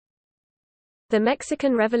The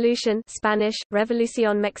Mexican Revolution, Spanish,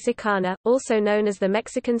 Revolución Mexicana, also known as the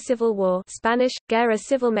Mexican Civil War, Spanish, Guerra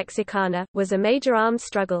Civil Mexicana, was a major armed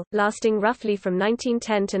struggle, lasting roughly from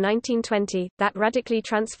 1910 to 1920, that radically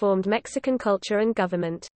transformed Mexican culture and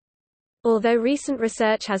government. Although recent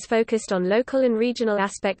research has focused on local and regional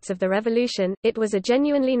aspects of the revolution, it was a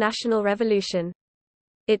genuinely national revolution.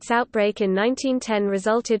 Its outbreak in 1910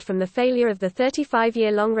 resulted from the failure of the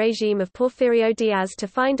 35-year-long regime of Porfirio Díaz to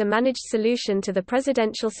find a managed solution to the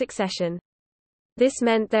presidential succession. This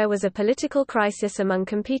meant there was a political crisis among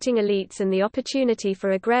competing elites and the opportunity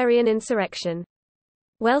for agrarian insurrection.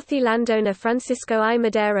 Wealthy landowner Francisco I.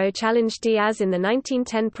 Madero challenged Díaz in the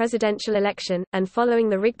 1910 presidential election, and following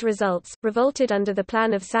the rigged results, revolted under the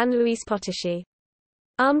Plan of San Luis Potosí.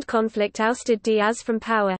 Armed conflict ousted Díaz from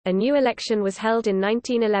power. A new election was held in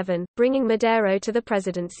 1911, bringing Madero to the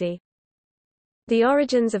presidency. The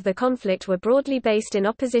origins of the conflict were broadly based in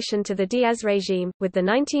opposition to the Díaz regime, with the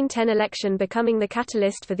 1910 election becoming the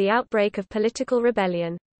catalyst for the outbreak of political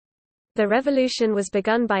rebellion. The revolution was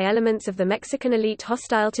begun by elements of the Mexican elite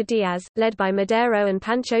hostile to Díaz, led by Madero and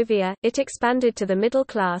Pancho Villa. It expanded to the middle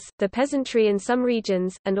class, the peasantry in some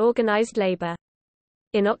regions, and organized labor.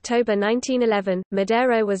 In October 1911,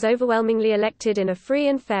 Madero was overwhelmingly elected in a free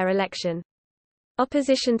and fair election.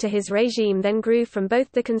 Opposition to his regime then grew from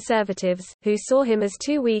both the conservatives, who saw him as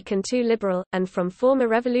too weak and too liberal, and from former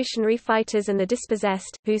revolutionary fighters and the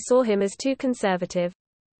dispossessed, who saw him as too conservative.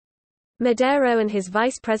 Madero and his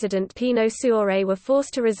vice president Pino Suárez were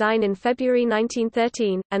forced to resign in February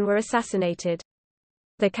 1913, and were assassinated.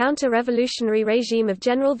 The counter-revolutionary regime of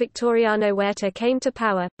General Victoriano Huerta came to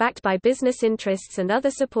power, backed by business interests and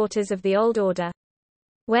other supporters of the old order.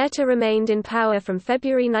 Huerta remained in power from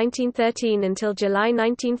February 1913 until July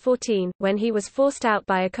 1914, when he was forced out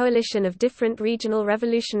by a coalition of different regional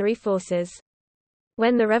revolutionary forces.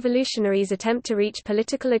 When the revolutionaries' attempt to reach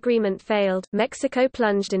political agreement failed, Mexico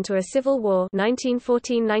plunged into a civil war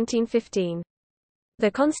 1914–1915. The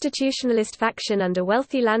Constitutionalist faction under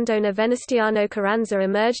wealthy landowner Venustiano Carranza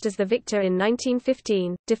emerged as the victor in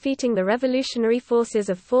 1915, defeating the revolutionary forces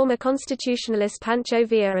of former Constitutionalist Pancho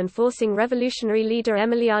Villa and forcing revolutionary leader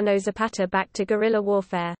Emiliano Zapata back to guerrilla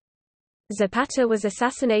warfare. Zapata was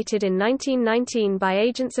assassinated in 1919 by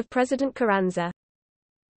agents of President Carranza.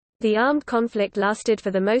 The armed conflict lasted for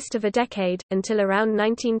the most of a decade, until around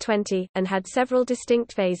 1920, and had several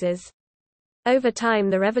distinct phases. Over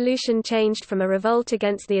time the revolution changed from a revolt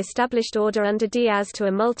against the established order under Díaz to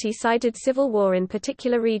a multi-sided civil war in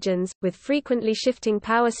particular regions, with frequently shifting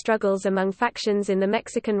power struggles among factions in the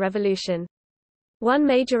Mexican Revolution. One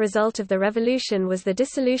major result of the revolution was the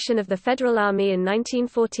dissolution of the Federal Army in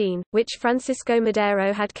 1914, which Francisco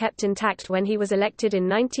Madero had kept intact when he was elected in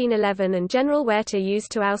 1911 and General Huerta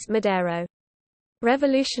used to oust Madero.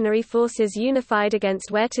 Revolutionary forces unified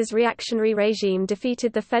against Huerta's reactionary regime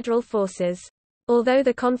defeated the federal forces. Although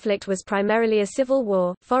the conflict was primarily a civil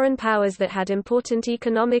war, foreign powers that had important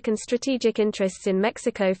economic and strategic interests in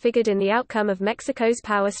Mexico figured in the outcome of Mexico's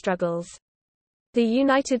power struggles. The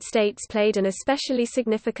United States played an especially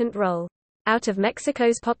significant role. Out of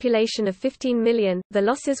Mexico's population of 15 million, the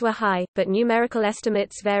losses were high, but numerical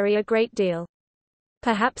estimates vary a great deal.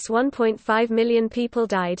 Perhaps 1.5 million people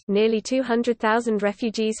died, nearly 200,000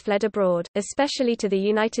 refugees fled abroad, especially to the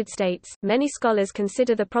United States. Many scholars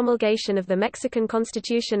consider the promulgation of the Mexican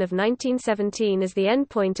Constitution of 1917 as the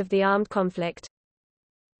endpoint of the armed conflict.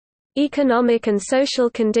 Economic and social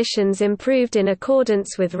conditions improved in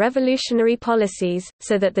accordance with revolutionary policies,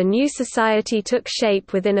 so that the new society took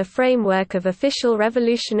shape within a framework of official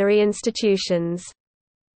revolutionary institutions,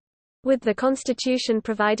 with the Constitution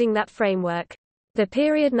providing that framework. The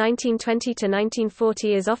period 1920 to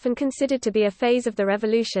 1940 is often considered to be a phase of the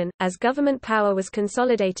revolution. As government power was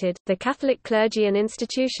consolidated, the Catholic clergy and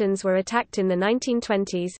institutions were attacked in the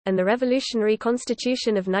 1920s, and the Revolutionary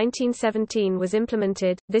Constitution of 1917 was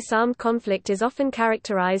implemented. This armed conflict is often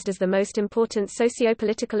characterized as the most important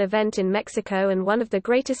socio-political event in Mexico and one of the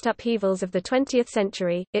greatest upheavals of the 20th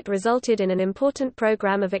century. It resulted in an important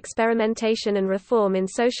program of experimentation and reform in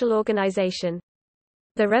social organization.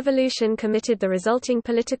 The revolution committed the resulting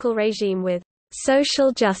political regime with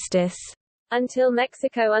social justice until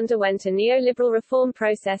Mexico underwent a neoliberal reform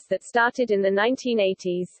process that started in the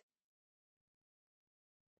 1980s.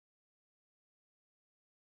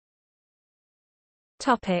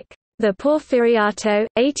 Topic: The Porfiriato,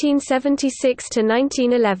 1876 to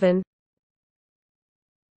 1911.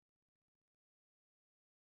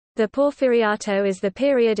 The Porfiriato is the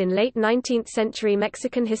period in late 19th century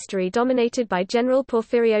Mexican history dominated by General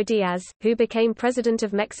Porfirio Díaz, who became President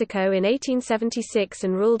of Mexico in 1876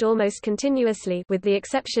 and ruled almost continuously with the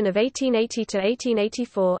exception of 1880 to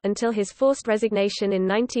 1884 until his forced resignation in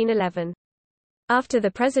 1911. After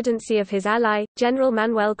the presidency of his ally, General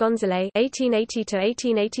Manuel González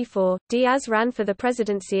 (1880–1884), Díaz ran for the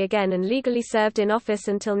presidency again and legally served in office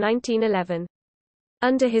until 1911.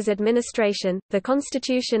 Under his administration, the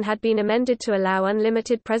constitution had been amended to allow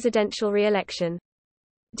unlimited presidential re-election.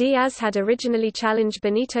 Díaz had originally challenged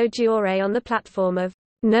Benito Juárez on the platform of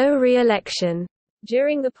no re-election.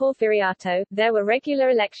 During the Porfiriato, there were regular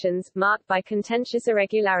elections, marked by contentious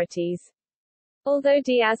irregularities. Although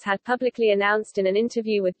Díaz had publicly announced in an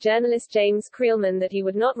interview with journalist James Creelman that he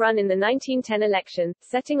would not run in the 1910 election,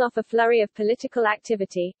 setting off a flurry of political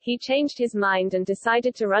activity, he changed his mind and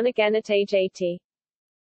decided to run again at age 80.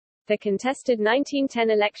 The contested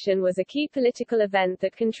 1910 election was a key political event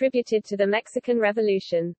that contributed to the Mexican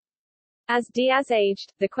Revolution. As Díaz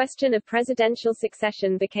aged, the question of presidential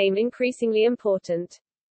succession became increasingly important.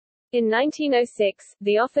 In 1906,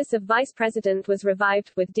 the office of vice president was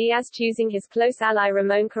revived, with Díaz choosing his close ally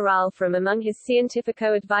Ramón Corral from among his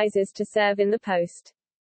científico advisors to serve in the post.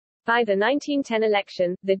 By the 1910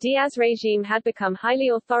 election, the Díaz regime had become highly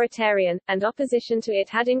authoritarian, and opposition to it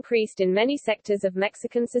had increased in many sectors of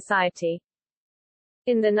Mexican society.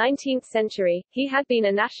 In the 19th century, he had been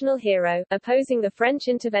a national hero, opposing the French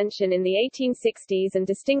intervention in the 1860s and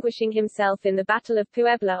distinguishing himself in the Battle of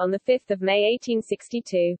Puebla on 5 May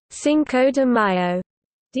 1862. Cinco de Mayo.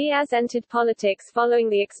 Díaz entered politics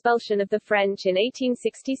following the expulsion of the French in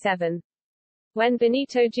 1867. When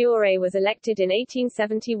Benito Juárez was elected in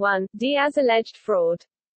 1871, Díaz alleged fraud.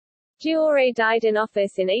 Juárez died in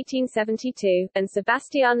office in 1872, and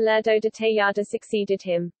Sebastián Lerdo de Tejada succeeded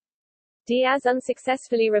him. Díaz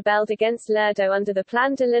unsuccessfully rebelled against Lerdo under the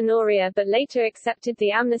Plan de la Noria but later accepted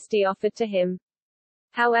the amnesty offered to him.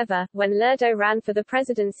 However, when Lerdo ran for the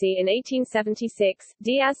presidency in 1876,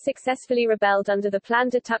 Díaz successfully rebelled under the Plan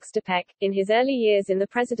de Tuxtepec. In his early years in the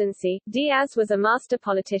presidency, Díaz was a master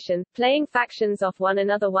politician, playing factions off one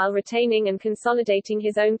another while retaining and consolidating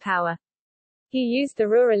his own power. He used the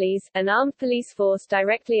Rurales, an armed police force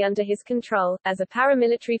directly under his control, as a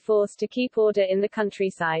paramilitary force to keep order in the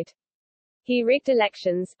countryside. He rigged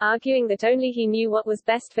elections, arguing that only he knew what was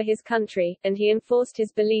best for his country, and he enforced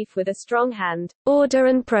his belief with a strong hand. Order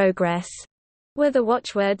and progress were the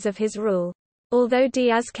watchwords of his rule. Although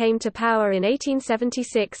Díaz came to power in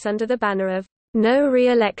 1876 under the banner of no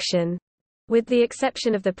re-election, with the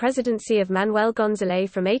exception of the presidency of Manuel González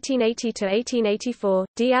from 1880 to 1884,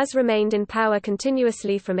 Díaz remained in power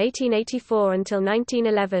continuously from 1884 until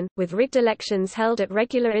 1911, with rigged elections held at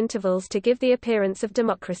regular intervals to give the appearance of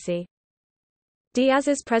democracy.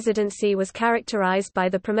 Díaz's presidency was characterized by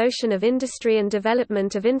the promotion of industry and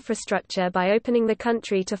development of infrastructure by opening the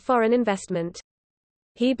country to foreign investment.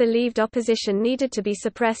 He believed opposition needed to be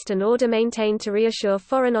suppressed and order maintained to reassure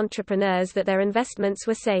foreign entrepreneurs that their investments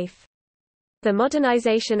were safe. The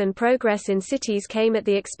modernization and progress in cities came at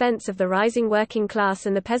the expense of the rising working class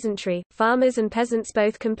and the peasantry. Farmers and peasants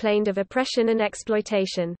both complained of oppression and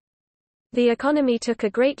exploitation. The economy took a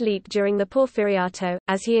great leap during the Porfiriato,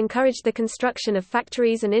 as he encouraged the construction of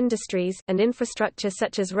factories and industries, and infrastructure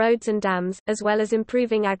such as roads and dams, as well as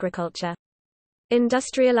improving agriculture.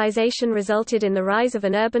 Industrialization resulted in the rise of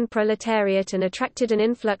an urban proletariat and attracted an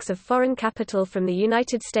influx of foreign capital from the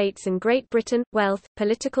United States and Great Britain. Wealth,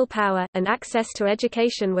 political power, and access to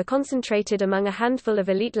education were concentrated among a handful of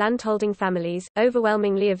elite landholding families,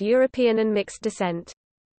 overwhelmingly of European and mixed descent.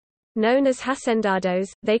 Known as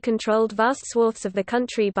hacendados, they controlled vast swaths of the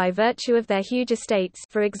country by virtue of their huge estates.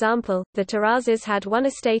 For example, the Terrazas had one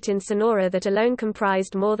estate in Sonora that alone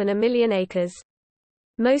comprised more than 1 million acres.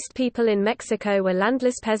 Most people in Mexico were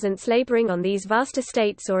landless peasants laboring on these vast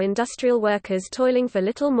estates or industrial workers toiling for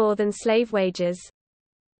little more than slave wages.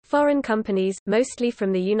 Foreign companies, mostly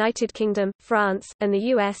from the United Kingdom, France, and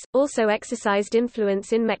the US, also exercised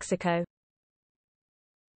influence in Mexico.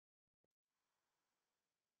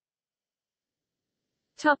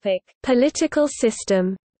 Topic: Political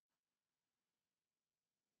system.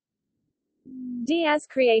 Díaz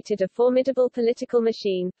created a formidable political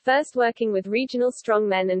machine, first working with regional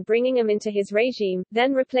strongmen and bringing them into his regime,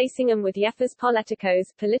 then replacing them with jefes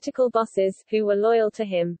políticos, political bosses, who were loyal to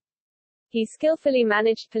him. He skillfully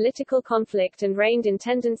managed political conflict and reined in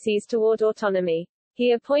tendencies toward autonomy.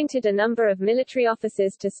 He appointed a number of military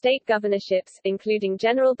officers to state governorships, including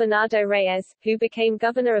General Bernardo Reyes, who became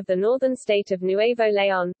governor of the northern state of Nuevo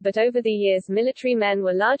León, but over the years military men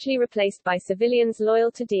were largely replaced by civilians loyal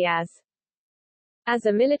to Díaz. As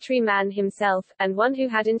a military man himself, and one who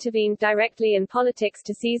had intervened directly in politics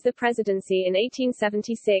to seize the presidency in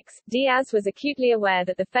 1876, Díaz was acutely aware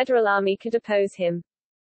that the Federal Army could oppose him.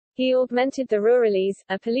 He augmented the Rurales,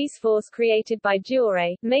 a police force created by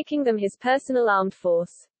Duore, making them his personal armed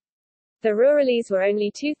force. The Rurales were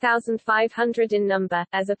only 2,500 in number,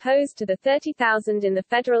 as opposed to the 30,000 in the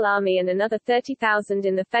Federal Army and another 30,000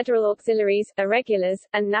 in the Federal Auxiliaries, Irregulars,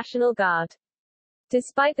 and National Guard.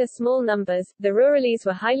 Despite their small numbers, the Rurales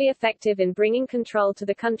were highly effective in bringing control to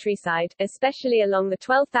the countryside, especially along the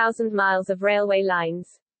 12,000 miles of railway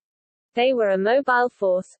lines. They were a mobile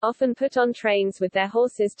force, often put on trains with their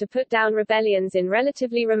horses to put down rebellions in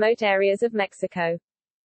relatively remote areas of Mexico.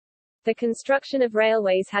 The construction of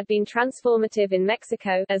railways had been transformative in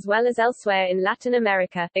Mexico, as well as elsewhere in Latin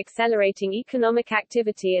America, accelerating economic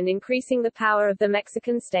activity and increasing the power of the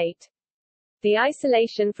Mexican state. The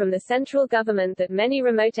isolation from the central government that many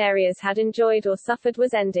remote areas had enjoyed or suffered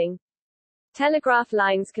was ending. Telegraph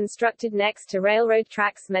lines constructed next to railroad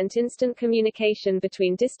tracks meant instant communication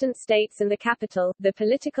between distant states and the capital. The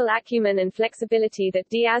political acumen and flexibility that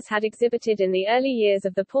Díaz had exhibited in the early years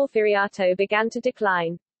of the Porfiriato began to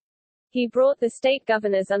decline. He brought the state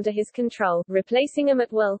governors under his control, replacing them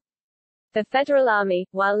at will. The Federal Army,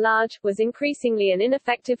 while large, was increasingly an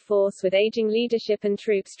ineffective force with aging leadership and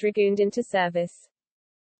troops dragooned into service.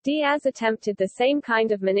 Díaz attempted the same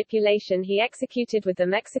kind of manipulation he executed with the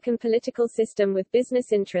Mexican political system with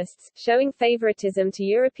business interests, showing favoritism to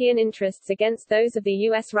European interests against those of the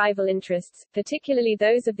U.S. rival interests, particularly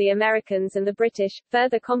those of the Americans and the British,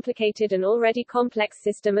 further complicated an already complex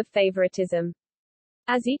system of favoritism.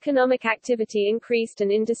 As economic activity increased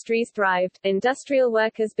and industries thrived, industrial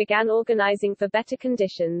workers began organizing for better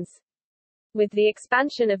conditions. With the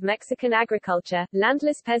expansion of Mexican agriculture,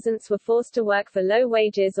 landless peasants were forced to work for low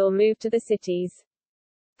wages or move to the cities.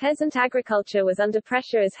 Peasant agriculture was under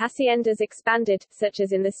pressure as haciendas expanded, such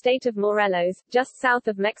as in the state of Morelos, just south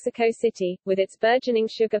of Mexico City, with its burgeoning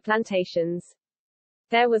sugar plantations.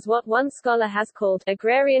 There was what one scholar has called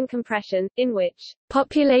agrarian compression, in which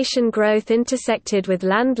population growth intersected with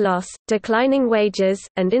land loss, declining wages,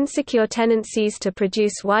 and insecure tendencies to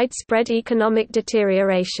produce widespread economic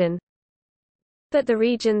deterioration. But the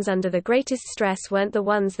regions under the greatest stress weren't the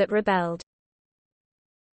ones that rebelled.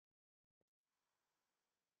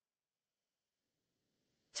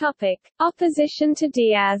 Topic: Opposition to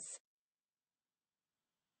Díaz.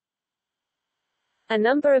 A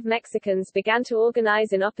number of Mexicans began to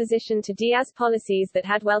organize in opposition to Díaz policies that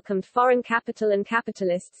had welcomed foreign capital and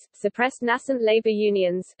capitalists, suppressed nascent labor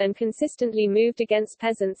unions, and consistently moved against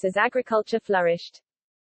peasants as agriculture flourished.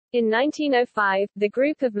 In 1905, the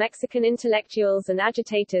group of Mexican intellectuals and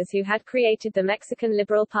agitators who had created the Mexican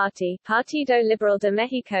Liberal Party, Partido Liberal de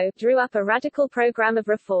México, drew up a radical program of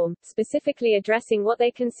reform, specifically addressing what they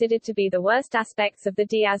considered to be the worst aspects of the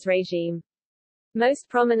Díaz regime. Most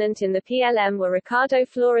prominent in the PLM were Ricardo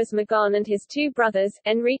Flores Magón and his two brothers,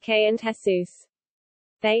 Enrique and Jesus.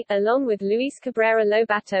 They, along with Luis Cabrera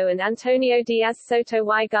Lobato and Antonio Díaz Soto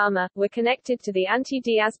y Gama, were connected to the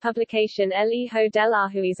anti-Díaz publication El Hijo del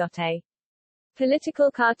Ahuizote.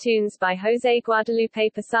 Political cartoons by José Guadalupe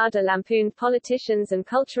Posada lampooned politicians and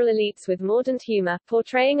cultural elites with mordant humor,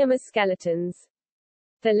 portraying them as skeletons.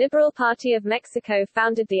 The Liberal Party of Mexico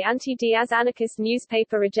founded the anti-Díaz anarchist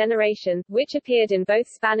newspaper Regeneration, which appeared in both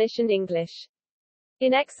Spanish and English.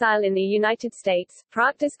 In exile in the United States,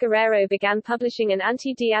 Practice Guerrero began publishing an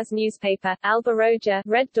anti-Díaz newspaper, Alba Roja,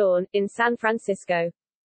 Red Dawn, in San Francisco.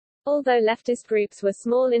 Although leftist groups were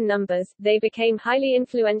small in numbers, they became highly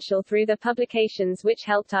influential through their publications which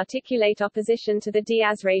helped articulate opposition to the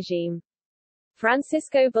Díaz regime.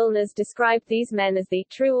 Francisco Bulnes described these men as the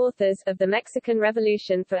true authors of the Mexican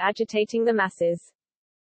Revolution for agitating the masses.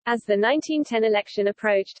 As the 1910 election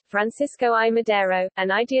approached, Francisco I. Madero, an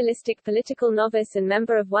idealistic political novice and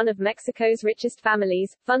member of one of Mexico's richest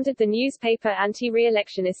families, funded the newspaper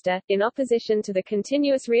Anti-Reeleccionista, in opposition to the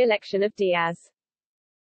continuous re-election of Díaz.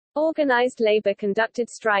 Organized labor conducted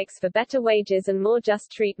strikes for better wages and more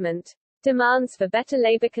just treatment. Demands for better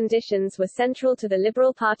labor conditions were central to the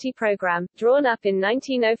Liberal Party program, drawn up in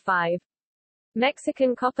 1905.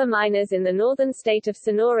 Mexican copper miners in the northern state of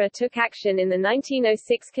Sonora took action in the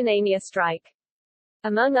 1906 Cananea strike.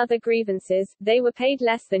 Among other grievances, they were paid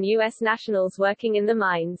less than U.S. nationals working in the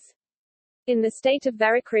mines. In the state of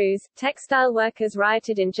Veracruz, textile workers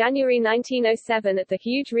rioted in January 1907 at the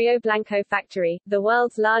huge Rio Blanco factory, the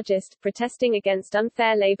world's largest, protesting against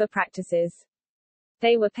unfair labor practices.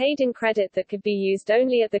 They were paid in credit that could be used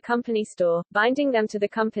only at the company store, binding them to the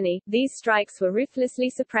company. These strikes were ruthlessly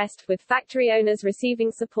suppressed, with factory owners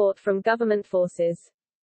receiving support from government forces.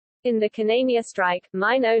 In the Canania strike,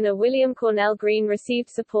 mine owner William Cornell Green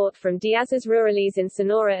received support from Díaz's rurales in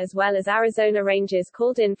Sonora as well as Arizona Rangers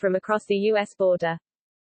called in from across the U.S. border.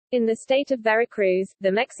 In the state of Veracruz,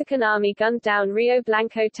 the Mexican army gunned down Rio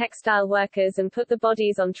Blanco textile workers and put the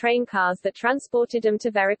bodies on train cars that transported them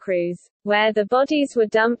to Veracruz, where the bodies were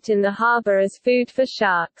dumped in the harbor as food for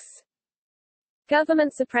sharks.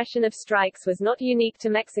 Government suppression of strikes was not unique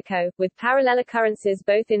to Mexico, with parallel occurrences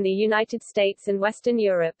both in the United States and Western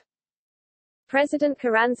Europe. President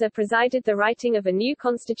Carranza presided the writing of a new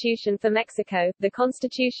constitution for Mexico, the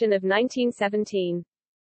Constitution of 1917.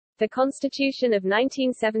 The Constitution of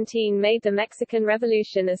 1917 made the Mexican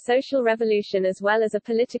Revolution a social revolution as well as a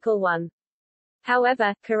political one.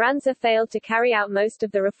 However, Carranza failed to carry out most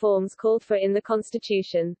of the reforms called for in the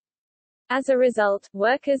Constitution. As a result,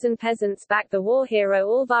 workers and peasants backed the war hero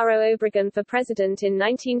Álvaro Obregón for president in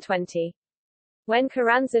 1920. When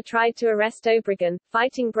Carranza tried to arrest Obregón,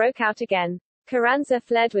 fighting broke out again. Carranza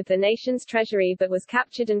fled with the nation's treasury but was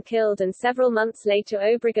captured and killed, and several months later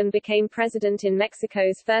Obregón became president in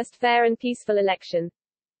Mexico's first fair and peaceful election.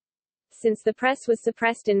 Since the press was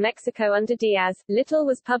suppressed in Mexico under Díaz, little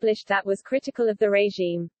was published that was critical of the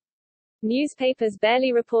regime. Newspapers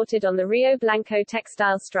barely reported on the Rio Blanco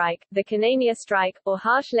textile strike, the Canania strike, or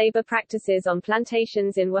harsh labor practices on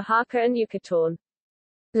plantations in Oaxaca and Yucatán.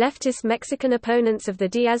 Leftist Mexican opponents of the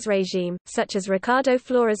Díaz regime, such as Ricardo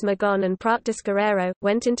Flores Magón and Practis Guerrero,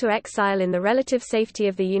 went into exile in the relative safety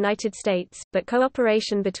of the United States, but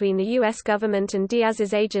cooperation between the U.S. government and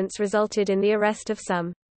Díaz's agents resulted in the arrest of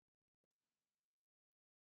some.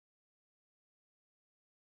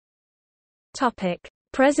 Topic: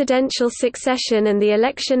 Presidential succession and the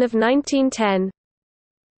election of 1910.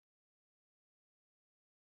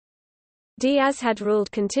 Díaz had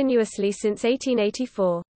ruled continuously since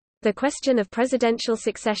 1884. The question of presidential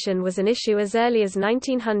succession was an issue as early as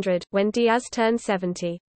 1900, when Díaz turned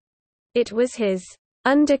 70. It was his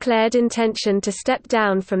undeclared intention to step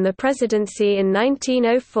down from the presidency in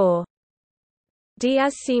 1904.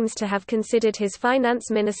 Díaz seems to have considered his finance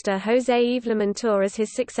minister José Yves Limantour as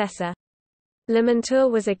his successor. Limantour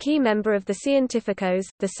was a key member of the Científicos,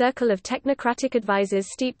 the circle of technocratic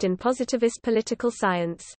advisers steeped in positivist political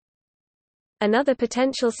science. Another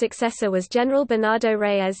potential successor was General Bernardo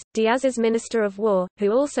Reyes, Díaz's Minister of War,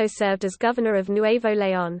 who also served as governor of Nuevo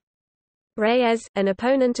León. Reyes, an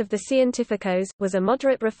opponent of the Científicos, was a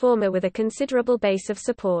moderate reformer with a considerable base of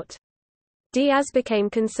support. Díaz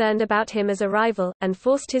became concerned about him as a rival, and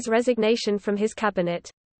forced his resignation from his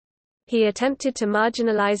cabinet. He attempted to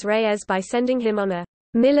marginalize Reyes by sending him on a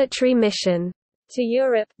military mission to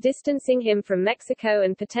Europe, distancing him from Mexico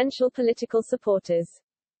and potential political supporters.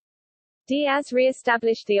 Díaz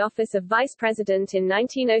re-established the office of vice president in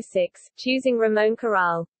 1906, choosing Ramón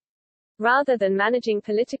Corral. Rather than managing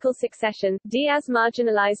political succession, Díaz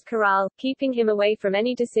marginalized Corral, keeping him away from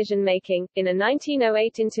any decision-making. In a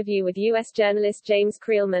 1908 interview with U.S. journalist James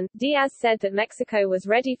Creelman, Díaz said that Mexico was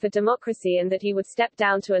ready for democracy and that he would step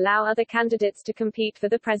down to allow other candidates to compete for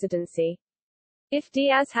the presidency. If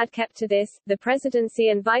Díaz had kept to this, the presidency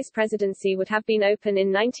and vice presidency would have been open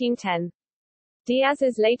in 1910.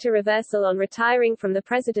 Díaz's later reversal on retiring from the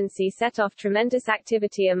presidency set off tremendous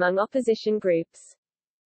activity among opposition groups.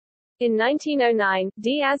 In 1909,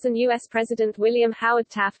 Díaz and U.S. President William Howard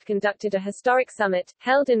Taft conducted a historic summit,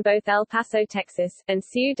 held in both El Paso, Texas, and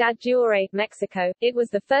Ciudad Juárez, Mexico. It was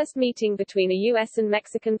the first meeting between a U.S. and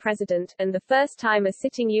Mexican president, and the first time a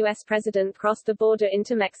sitting U.S. president crossed the border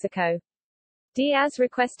into Mexico. Díaz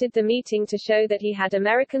requested the meeting to show that he had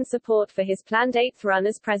American support for his planned eighth run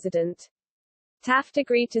as president. Taft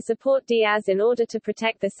agreed to support Díaz in order to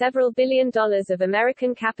protect the several $billion of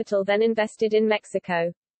American capital then invested in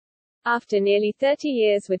Mexico. After nearly 30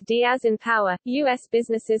 years with Díaz in power, U.S.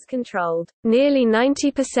 businesses controlled nearly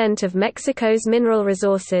 90% of Mexico's mineral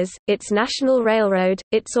resources, its national railroad,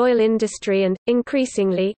 its oil industry and,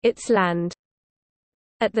 increasingly, its land.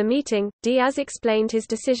 At the meeting, Díaz explained his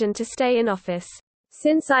decision to stay in office.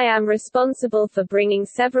 Since I am responsible for bringing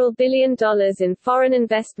several $1 billion in foreign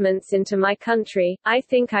investments into my country, I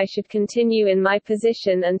think I should continue in my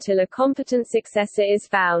position until a competent successor is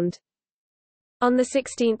found. On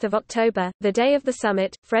 16 October, the day of the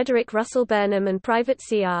summit, Frederick Russell Burnham and Private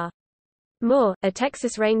C.R. Moore, a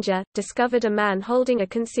Texas Ranger, discovered a man holding a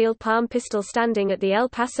concealed palm pistol standing at the El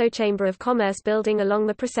Paso Chamber of Commerce building along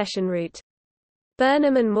the procession route.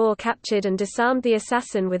 Burnham and Moore captured and disarmed the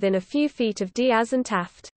assassin within a few feet of Díaz and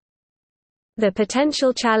Taft. The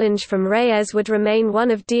potential challenge from Reyes would remain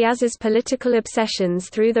one of Díaz's political obsessions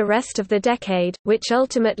through the rest of the decade, which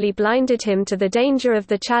ultimately blinded him to the danger of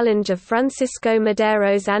the challenge of Francisco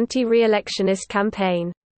Madero's anti-re-electionist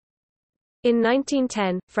campaign. In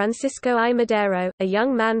 1910, Francisco I. Madero, a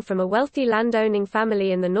young man from a wealthy land-owning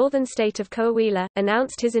family in the northern state of Coahuila,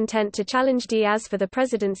 announced his intent to challenge Díaz for the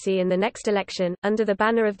presidency in the next election, under the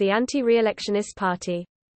banner of the anti-reelectionist party.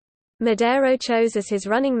 Madero chose as his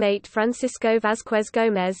running mate Francisco Vázquez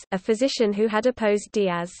Gómez, a physician who had opposed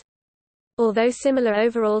Díaz. Although similar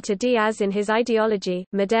overall to Díaz in his ideology,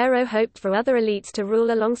 Madero hoped for other elites to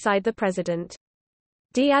rule alongside the president.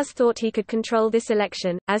 Díaz thought he could control this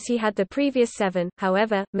election, as he had the previous 7,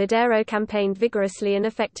 however, Madero campaigned vigorously and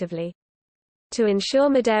effectively. To ensure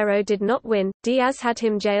Madero did not win, Díaz had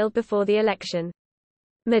him jailed before the election.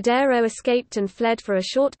 Madero escaped and fled for a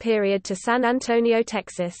short period to San Antonio,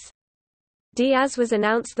 Texas. Díaz was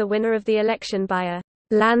announced the winner of the election by a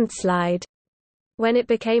landslide. When it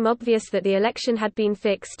became obvious that the election had been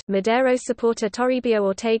fixed, Madero supporter Toribio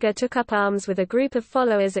Ortega took up arms with a group of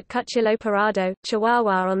followers at Cuchillo Parado,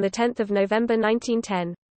 Chihuahua on 10 November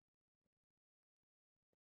 1910.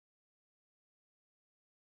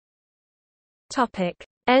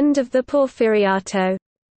 End of the Porfiriato.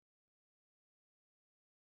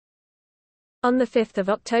 On 5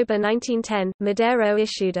 October 1910, Madero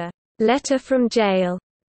issued a letter from jail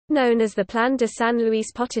known as the Plan de San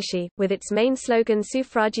Luis Potosí, with its main slogan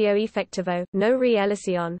Sufragio efectivo, no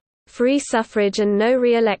reelección, free suffrage and no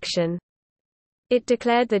re-election. It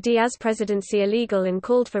declared the Díaz presidency illegal and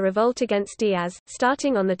called for revolt against Díaz,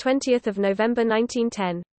 starting on 20 November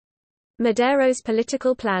 1910. Madero's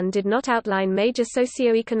political plan did not outline major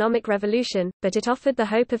socio-economic revolution, but it offered the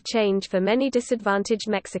hope of change for many disadvantaged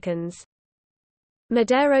Mexicans.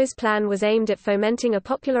 Madero's plan was aimed at fomenting a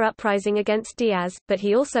popular uprising against Díaz, but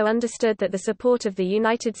he also understood that the support of the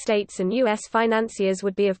United States and U.S. financiers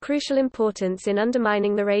would be of crucial importance in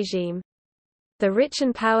undermining the regime. The rich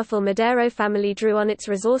and powerful Madero family drew on its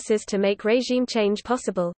resources to make regime change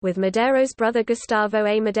possible, with Madero's brother Gustavo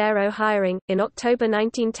A. Madero hiring, in October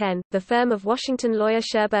 1910, the firm of Washington lawyer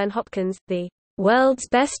Sherburne Hopkins, the world's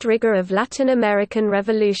best rigger of Latin American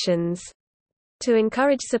revolutions, to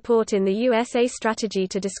encourage support in the USA strategy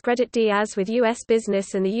to discredit Díaz with U.S.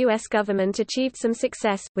 business, and the U.S. government achieved some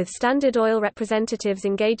success, with Standard Oil representatives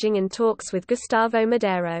engaging in talks with Gustavo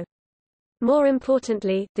Madero. More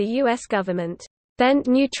importantly, the U.S. government bent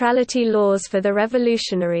neutrality laws for the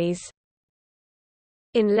revolutionaries.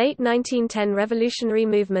 In late 1910, revolutionary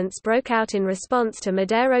movements broke out in response to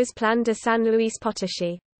Madero's Plan de San Luis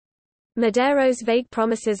Potosí. Madero's vague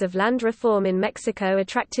promises of land reform in Mexico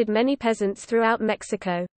attracted many peasants throughout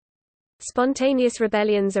Mexico. Spontaneous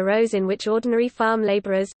rebellions arose in which ordinary farm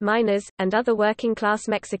laborers, miners, and other working-class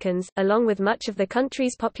Mexicans, along with much of the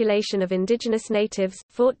country's population of indigenous natives,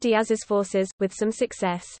 fought Díaz's forces, with some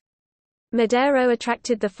success. Madero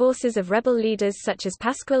attracted the forces of rebel leaders such as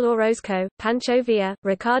Pascual Orozco, Pancho Villa,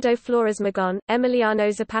 Ricardo Flores Magón,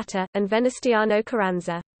 Emiliano Zapata, and Venustiano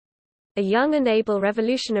Carranza. A young and able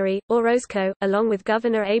revolutionary, Orozco, along with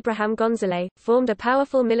Governor Abraham González, formed a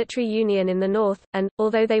powerful military union in the north, and,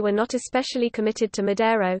 although they were not especially committed to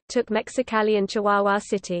Madero, took Mexicali and Chihuahua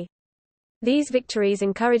City. These victories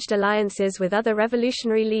encouraged alliances with other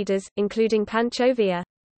revolutionary leaders, including Pancho Villa.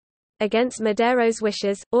 Against Madero's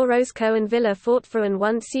wishes, Orozco and Villa fought for and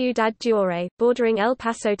won Ciudad Juárez, bordering El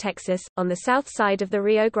Paso, Texas, on the south side of the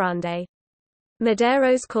Rio Grande.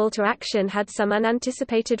 Madero's call to action had some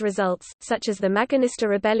unanticipated results, such as the Magonista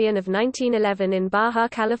Rebellion of 1911 in Baja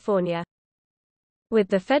California. With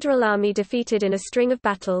the Federal Army defeated in a string of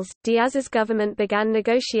battles, Díaz's government began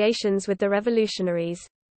negotiations with the revolutionaries.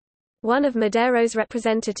 One of Madero's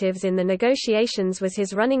representatives in the negotiations was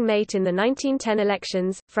his running mate in the 1910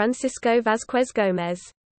 elections, Francisco Vázquez Gómez.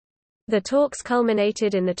 The talks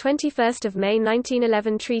culminated in the 21 May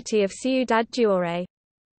 1911 Treaty of Ciudad Juárez.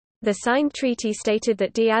 The signed treaty stated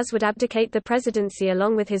that Díaz would abdicate the presidency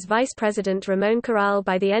along with his vice president Ramón Corral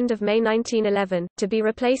by the end of May 1911, to be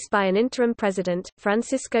replaced by an interim president,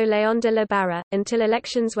 Francisco León de la Barra, until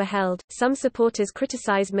elections were held. Some supporters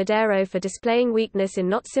criticized Madero for displaying weakness in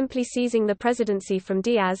not simply seizing the presidency from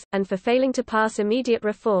Díaz, and for failing to pass immediate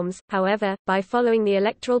reforms. However, by following the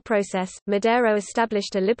electoral process, Madero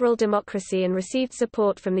established a liberal democracy and received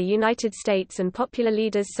support from the United States and popular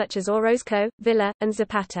leaders such as Orozco, Villa, and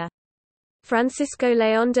Zapata. Francisco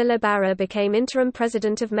León de la Barra became interim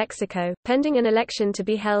president of Mexico, pending an election to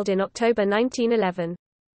be held in October 1911.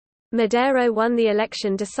 Madero won the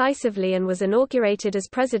election decisively and was inaugurated as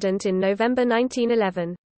president in November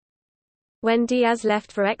 1911. When Díaz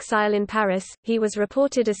left for exile in Paris, he was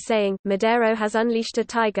reported as saying, "Madero has unleashed a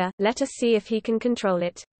tiger, let us see if he can control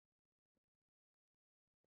it."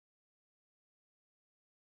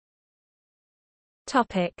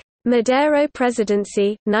 Madero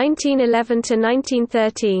Presidency,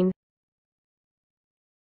 1911–1913.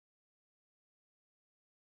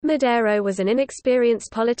 Madero was an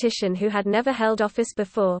inexperienced politician who had never held office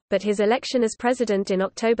before, but his election as president in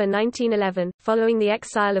October 1911, following the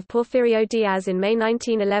exile of Porfirio Díaz in May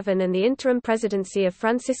 1911 and the interim presidency of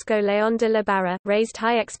Francisco León de la Barra, raised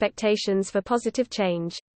high expectations for positive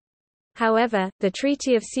change. However, the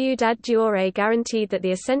Treaty of Ciudad Juárez guaranteed that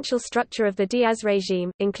the essential structure of the Díaz regime,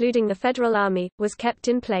 including the Federal Army, was kept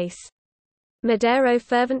in place. Madero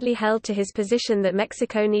fervently held to his position that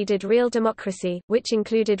Mexico needed real democracy, which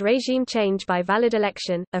included regime change by valid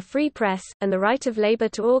election, a free press, and the right of labor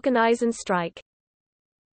to organize and strike.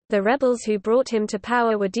 The rebels who brought him to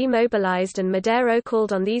power were demobilized, and Madero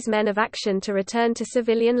called on these men of action to return to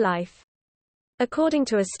civilian life. According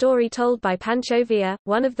to a story told by Pancho Villa,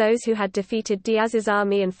 one of those who had defeated Díaz's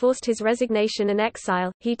army and forced his resignation and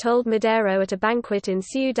exile, he told Madero at a banquet in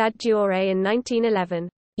Ciudad Juárez in 1911,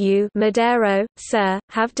 "You, Madero, sir,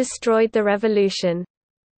 have destroyed the revolution.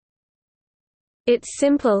 It's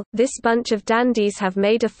simple, this bunch of dandies have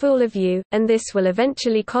made a fool of you, and this will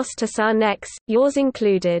eventually cost us our necks, yours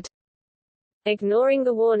included." Ignoring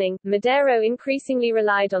the warning, Madero increasingly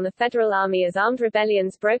relied on the Federal Army as armed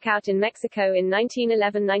rebellions broke out in Mexico in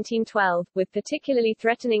 1911–1912, with particularly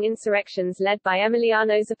threatening insurrections led by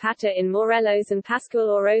Emiliano Zapata in Morelos and Pascual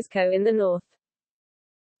Orozco in the north.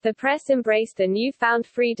 The press embraced the newfound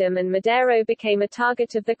freedom, and Madero became a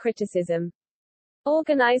target of the criticism.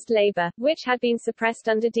 Organized labor, which had been suppressed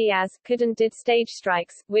under Díaz, could and did stage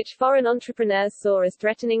strikes, which foreign entrepreneurs saw as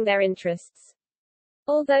threatening their interests.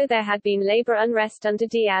 Although there had been labor unrest under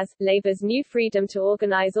Díaz, labor's new freedom to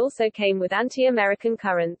organize also came with anti-American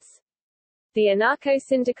currents. The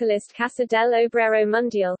anarcho-syndicalist Casa del Obrero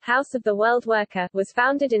Mundial, House of the World Worker, was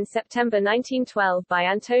founded in September 1912 by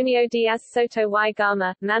Antonio Díaz Soto y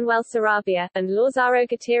Gama, Manuel Sarabia, and Lázaro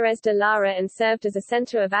Gutiérrez de Lara, and served as a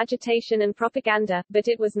center of agitation and propaganda, but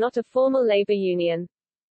it was not a formal labor union.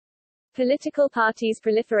 Political parties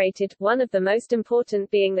proliferated, one of the most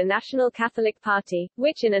important being the National Catholic Party,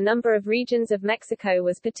 which in a number of regions of Mexico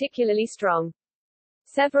was particularly strong.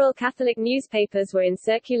 Several Catholic newspapers were in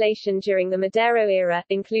circulation during the Madero era,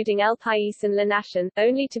 including El País and La Nación,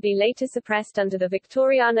 only to be later suppressed under the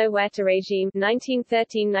Victoriano Huerta regime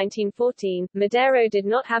 1913–1914. Madero did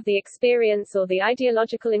not have the experience or the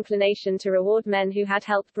ideological inclination to reward men who had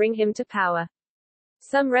helped bring him to power.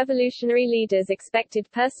 Some revolutionary leaders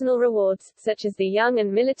expected personal rewards, such as the young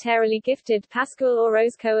and militarily gifted Pascual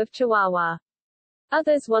Orozco of Chihuahua.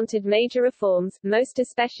 Others wanted major reforms, most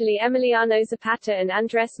especially Emiliano Zapata and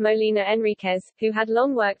Andrés Molina Enríquez, who had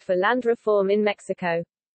long worked for land reform in Mexico.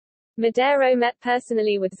 Madero met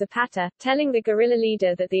personally with Zapata, telling the guerrilla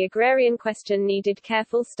leader that the agrarian question needed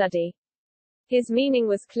careful study. His meaning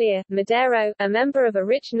was clear: Madero, a member of a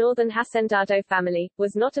rich northern hacendado family,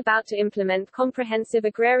 was not about to implement comprehensive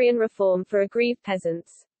agrarian reform for aggrieved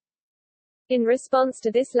peasants. In response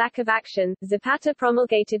to this lack of action, Zapata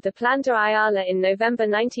promulgated the Plan de Ayala in November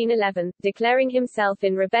 1911, declaring himself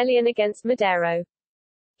in rebellion against Madero.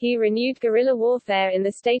 He renewed guerrilla warfare in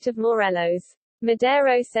the state of Morelos.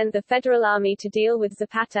 Madero sent the Federal Army to deal with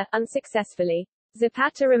Zapata, unsuccessfully.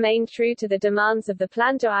 Zapata remained true to the demands of the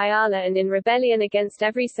Plan de Ayala and in rebellion against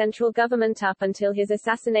every central government up until his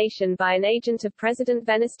assassination by an agent of President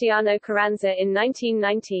Venustiano Carranza in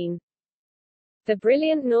 1919. The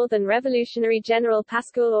brilliant northern revolutionary general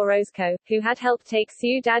Pascual Orozco, who had helped take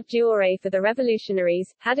Ciudad Juárez for the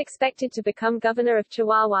revolutionaries, had expected to become governor of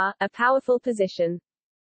Chihuahua, a powerful position.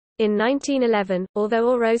 In 1911, although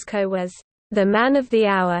Orozco was the man of the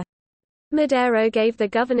hour, Madero gave the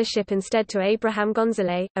governorship instead to Abraham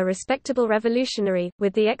González, a respectable revolutionary,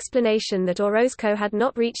 with the explanation that Orozco had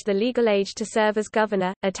not reached the legal age to serve as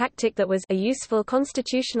governor, a tactic that was a useful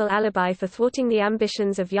constitutional alibi for thwarting the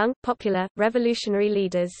ambitions of young, popular, revolutionary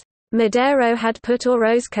leaders. Madero had put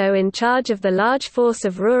Orozco in charge of the large force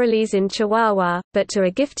of rurales in Chihuahua, but to a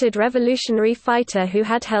gifted revolutionary fighter who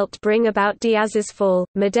had helped bring about Díaz's fall,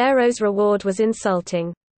 Madero's reward was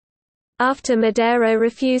insulting. After Madero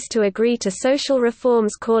refused to agree to social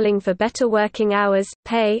reforms calling for better working hours,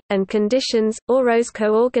 pay, and conditions,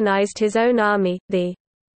 Orozco organized his own army, the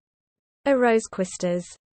Orozquistas,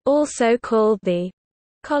 also called the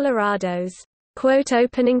Colorados,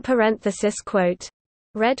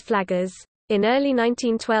 red flaggers. In early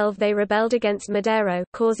 1912 they rebelled against Madero,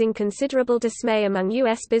 causing considerable dismay among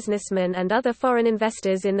U.S. businessmen and other foreign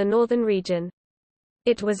investors in the northern region.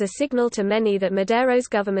 It was a signal to many that Madero's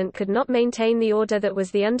government could not maintain the order that was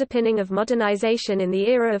the underpinning of modernization in the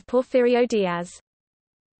era of Porfirio Díaz.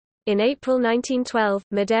 In April 1912,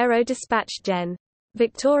 Madero dispatched Gen.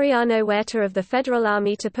 Victoriano Huerta of the Federal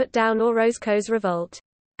Army to put down Orozco's revolt.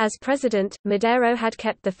 As president, Madero had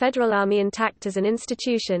kept the Federal Army intact as an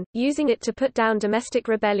institution, using it to put down domestic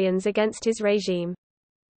rebellions against his regime.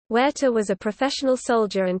 Huerta was a professional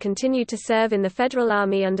soldier and continued to serve in the Federal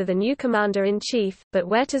Army under the new commander-in-chief, but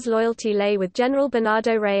Huerta's loyalty lay with General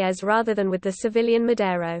Bernardo Reyes rather than with the civilian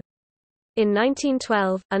Madero. In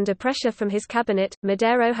 1912, under pressure from his cabinet,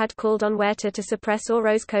 Madero had called on Huerta to suppress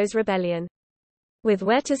Orozco's rebellion. With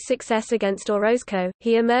Huerta's success against Orozco,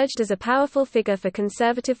 he emerged as a powerful figure for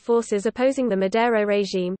conservative forces opposing the Madero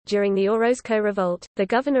regime. During the Orozco revolt, the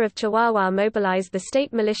governor of Chihuahua mobilized the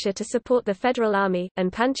state militia to support the Federal Army,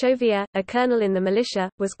 and Pancho Villa, a colonel in the militia,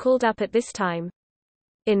 was called up at this time.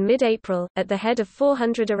 In mid-April, at the head of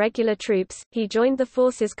 400 irregular troops, he joined the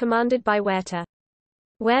forces commanded by Huerta.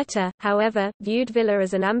 Huerta, however, viewed Villa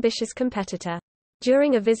as an ambitious competitor.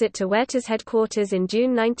 During a visit to Huerta's headquarters in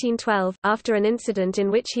June 1912, after an incident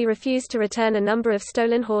in which he refused to return a number of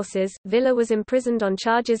stolen horses, Villa was imprisoned on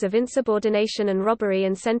charges of insubordination and robbery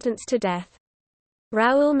and sentenced to death.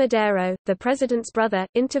 Raúl Madero, the president's brother,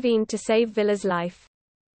 intervened to save Villa's life.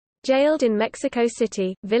 Jailed in Mexico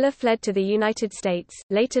City, Villa fled to the United States,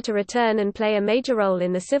 later to return and play a major role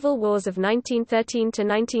in the civil wars of 1913 to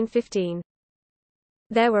 1915.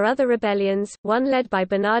 There were other rebellions, one led by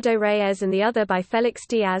Bernardo Reyes and the other by Félix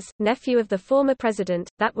Díaz, nephew of the former president,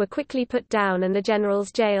 that were quickly put down and the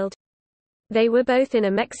generals jailed. They were both in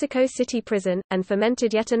a Mexico City prison, and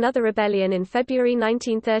fomented yet another rebellion in February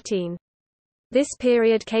 1913. This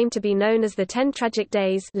period came to be known as the 10 Tragic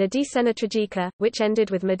Days, La Decena Tragica, which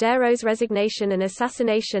ended with Madero's resignation and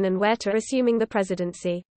assassination and Huerta assuming the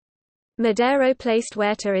presidency. Madero placed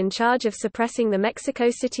Huerta in charge of suppressing the Mexico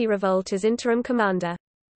City revolt as interim commander.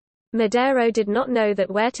 Madero did not know that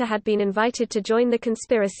Huerta had been invited to join the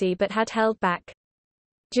conspiracy but had held back.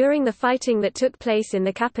 During the fighting that took place in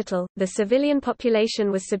the capital, the civilian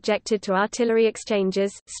population was subjected to artillery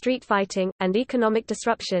exchanges, street fighting, and economic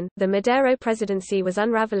disruption. The Madero presidency was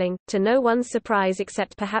unraveling, to no one's surprise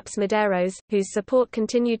except perhaps Madero's, whose support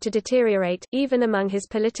continued to deteriorate, even among his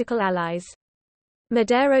political allies.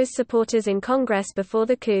 Madero's supporters in Congress before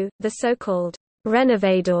the coup, the so-called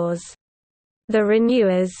renovadores, the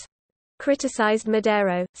renewers, criticized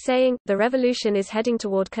Madero, saying, "The revolution is heading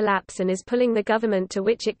toward collapse and is pulling the government to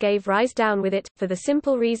which it gave rise down with it, for the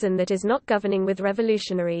simple reason that is not governing with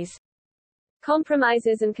revolutionaries."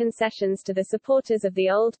 Compromises and concessions to the supporters of the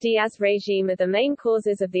old Díaz regime are the main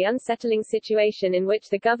causes of the unsettling situation in which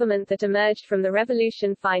the government that emerged from the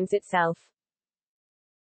revolution finds itself.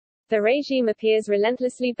 The regime appears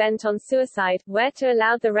relentlessly bent on suicide. Huerta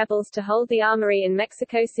allowed the rebels to hold the armory in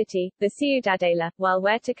Mexico City, the Ciudadela, while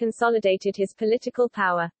Huerta consolidated his political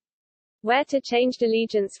power. Huerta changed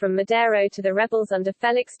allegiance from Madero to the rebels under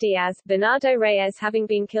Félix Díaz, Bernardo Reyes having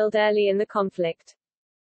been killed early in the conflict.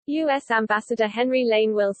 U.S. Ambassador Henry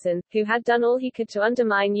Lane Wilson, who had done all he could to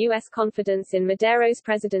undermine U.S. confidence in Madero's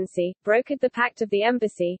presidency, brokered the Pact of the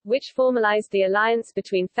Embassy, which formalized the alliance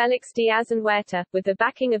between Félix Díaz and Huerta, with the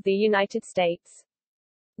backing of the United States.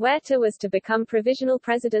 Huerta was to become provisional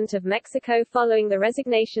president of Mexico following the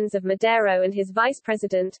resignations of Madero and his vice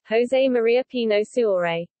president, José María Pino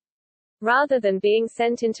Suárez. Rather than being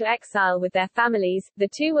sent into exile with their families, the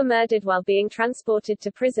two were murdered while being transported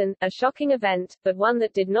to prison, a shocking event, but one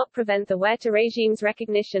that did not prevent the Huerta regime's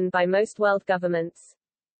recognition by most world governments.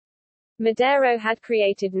 Madero had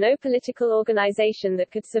created no political organization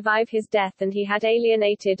that could survive his death, and he had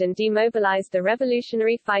alienated and demobilized the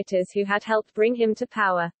revolutionary fighters who had helped bring him to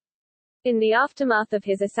power. In the aftermath of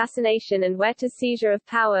his assassination and Huerta's seizure of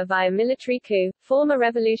power via military coup, former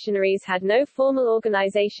revolutionaries had no formal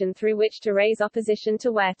organization through which to raise opposition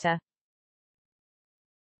to Huerta.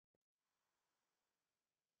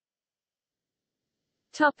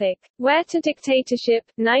 Topic: Huerta dictatorship,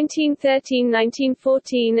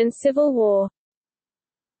 1913–1914 and Civil War.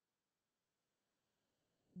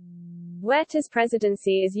 Huerta's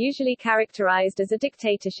presidency is usually characterized as a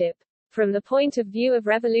dictatorship. From the point of view of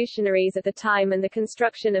revolutionaries at the time and the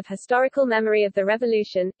construction of historical memory of the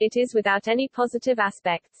revolution, it is without any positive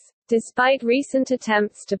aspects. Despite recent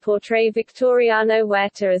attempts to portray Victoriano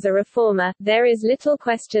Huerta as a reformer, there is little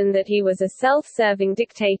question that he was a self-serving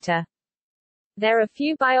dictator. There are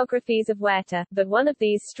few biographies of Huerta, but one of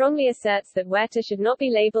these strongly asserts that Huerta should not be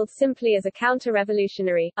labeled simply as a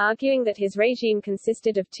counter-revolutionary, arguing that his regime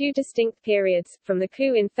consisted of two distinct periods, from the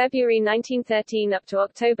coup in February 1913 up to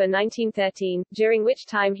October 1913, during which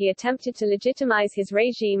time he attempted to legitimize his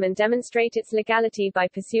regime and demonstrate its legality by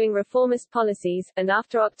pursuing reformist policies, and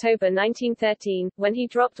after October 1913, when he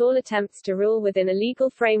dropped all attempts to rule within a legal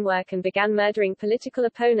framework and began murdering political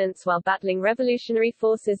opponents while battling revolutionary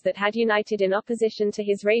forces that had united in opposition opposition to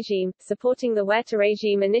his regime. Supporting the Huerta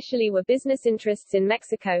regime initially were business interests in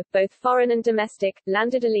Mexico, both foreign and domestic,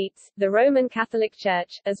 landed elites, the Roman Catholic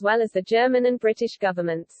Church, as well as the German and British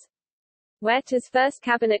governments. Huerta's first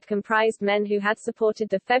cabinet comprised men who had supported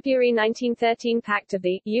the February 1913 Pact of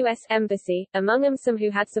the U.S. Embassy, among them some who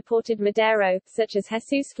had supported Madero, such as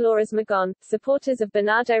Jesus Flores Magón, supporters of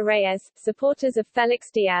Bernardo Reyes, supporters of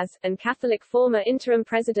Félix Díaz, and Catholic former interim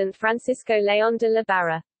president Francisco León de la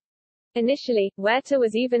Barra. Initially, Huerta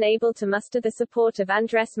was even able to muster the support of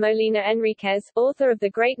Andrés Molina Enríquez, author of The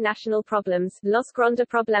Great National Problems, Los Grandes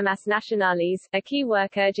Problemas Nacionales, a key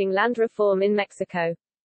work urging land reform in Mexico.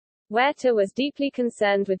 Huerta was deeply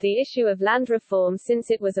concerned with the issue of land reform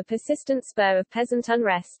since it was a persistent spur of peasant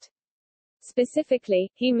unrest.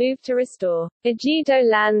 Specifically, he moved to restore ejido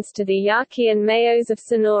lands to the Yaqui and Mayos of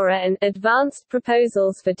Sonora and advanced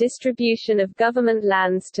proposals for distribution of government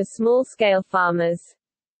lands to small-scale farmers.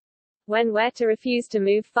 When Huerta refused to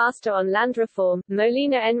move faster on land reform,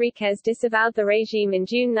 Molina Enríquez disavowed the regime in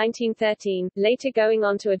June 1913, later going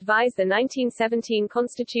on to advise the 1917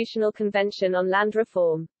 Constitutional Convention on land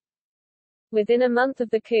reform. Within a month of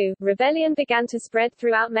the coup, rebellion began to spread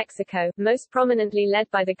throughout Mexico, most prominently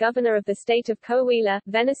led by the governor of the state of Coahuila,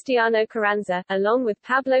 Venustiano Carranza, along with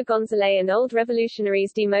Pablo González and old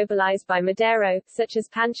revolutionaries demobilized by Madero, such as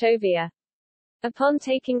Pancho Villa. Upon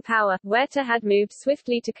taking power, Huerta had moved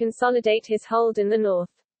swiftly to consolidate his hold in the north.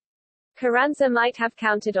 Carranza might have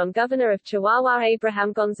counted on Governor of Chihuahua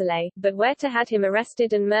Abraham González, but Huerta had him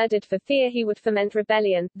arrested and murdered for fear he would foment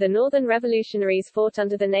rebellion. The northern revolutionaries fought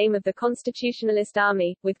under the name of the Constitutionalist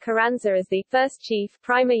Army, with Carranza as the first chief,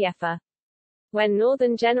 prima jefa. When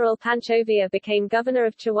Northern General Pancho Villa became governor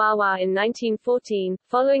of Chihuahua in 1914,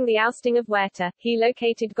 following the ousting of Huerta, he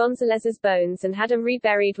located González's bones and had them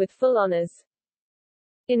reburied with full honors.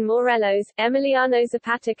 In Morelos, Emiliano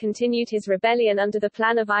Zapata continued his rebellion under the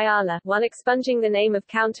Plan of Ayala, while expunging the name of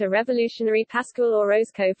counter-revolutionary Pascual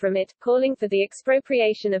Orozco from it, calling for the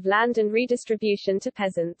expropriation of land and redistribution to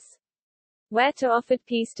peasants. Huerta offered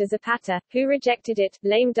peace to Zapata, who rejected it.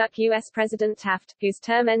 Lame duck U.S. President Taft, whose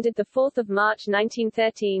term ended 4 March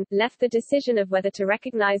 1913, left the decision of whether to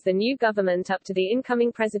recognize the new government up to the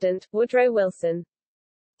incoming president, Woodrow Wilson.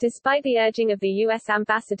 Despite the urging of the U.S.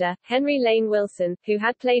 ambassador, Henry Lane Wilson, who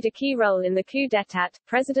had played a key role in the coup d'état,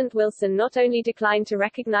 President Wilson not only declined to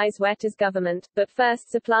recognize Huerta's government, but first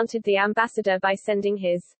supplanted the ambassador by sending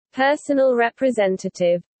his personal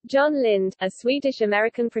representative, John Lind, a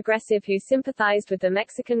Swedish-American progressive who sympathized with the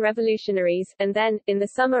Mexican revolutionaries, and then, in the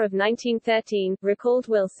summer of 1913, recalled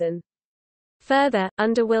Wilson. Further,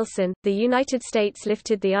 under Wilson, the United States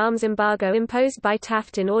lifted the arms embargo imposed by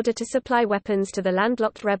Taft in order to supply weapons to the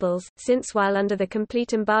landlocked rebels, since while under the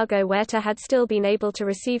complete embargo Huerta had still been able to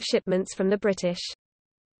receive shipments from the British.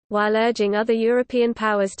 While urging other European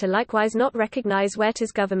powers to likewise not recognize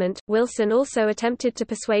Huerta's government, Wilson also attempted to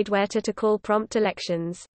persuade Huerta to call prompt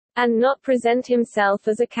elections, and not present himself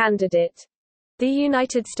as a candidate. The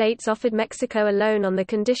United States offered Mexico a loan on the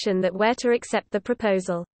condition that Huerta accept the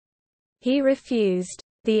proposal. He refused.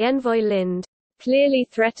 The envoy Lind clearly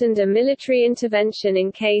threatened a military intervention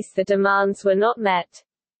in case the demands were not met.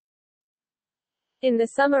 In the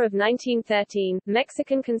summer of 1913,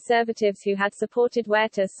 Mexican conservatives who had supported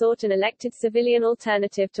Huerta sought an elected civilian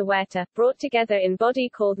alternative to Huerta, brought together in body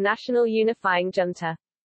called National Unifying Junta.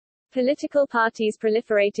 Political parties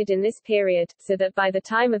proliferated in this period, so that by the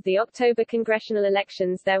time of the October congressional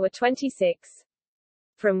elections there were 26.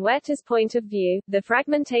 From Huerta's point of view, the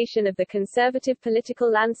fragmentation of the conservative political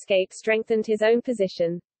landscape strengthened his own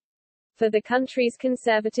position. For the country's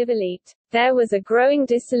conservative elite, there was a growing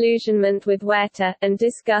disillusionment with Huerta, and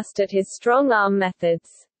disgust at his strong-arm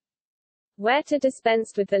methods. Huerta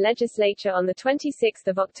dispensed with the legislature on 26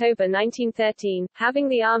 October 1913, having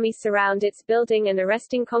the army surround its building and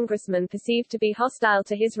arresting congressmen perceived to be hostile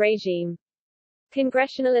to his regime.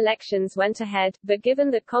 Congressional elections went ahead, but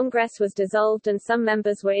given that Congress was dissolved and some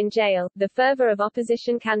members were in jail, the fervor of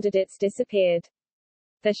opposition candidates disappeared.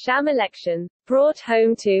 The sham election brought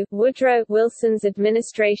home to Woodrow Wilson's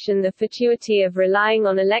administration the fatuity of relying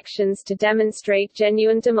on elections to demonstrate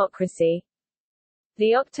genuine democracy.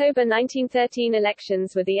 The October 1913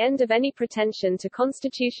 elections were the end of any pretension to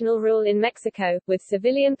constitutional rule in Mexico, with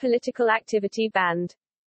civilian political activity banned.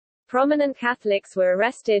 Prominent Catholics were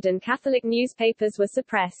arrested and Catholic newspapers were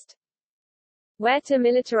suppressed. Huerta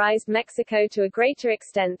militarized Mexico to a greater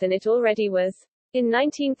extent than it already was. In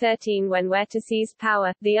 1913, when Huerta seized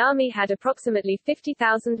power, the army had approximately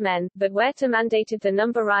 50,000 men, but Huerta mandated the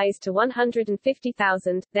number rise to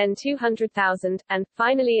 150,000, then 200,000, and,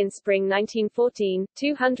 finally in spring 1914,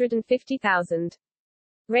 250,000.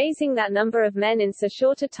 Raising that number of men in so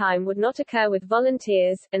short a time would not occur with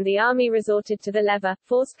volunteers, and the army resorted to the lever,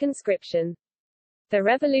 forced conscription. The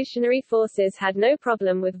revolutionary forces had no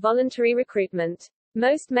problem with voluntary recruitment.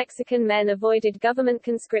 Most Mexican men avoided government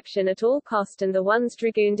conscription at all cost, and the ones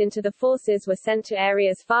dragooned into the forces were sent to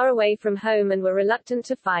areas far away from home and were reluctant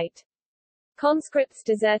to fight. Conscripts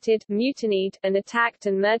deserted, mutinied, and attacked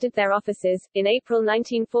and murdered their officers. In April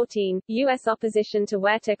 1914, U.S. opposition to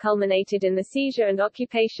Huerta culminated in the seizure and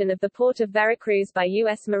occupation of the port of Veracruz by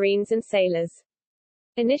U.S. Marines and sailors.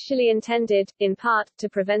 Initially intended, in part, to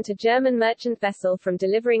prevent a German merchant vessel from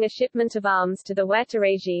delivering a shipment of arms to the Huerta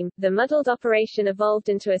regime, the muddled operation evolved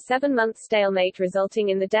into a 7-month stalemate resulting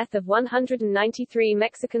in the death of 193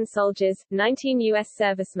 Mexican soldiers, 19 U.S.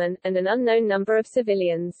 servicemen, and an unknown number of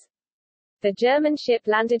civilians. The German ship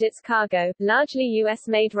landed its cargo, largely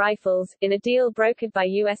U.S.-made rifles, in a deal brokered by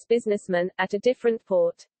U.S. businessmen, at a different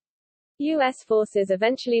port. U.S. forces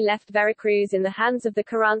eventually left Veracruz in the hands of the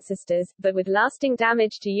Carrancistas, but with lasting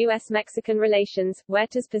damage to U.S.-Mexican relations,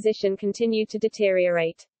 Huerta's position continued to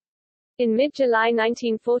deteriorate. In mid-July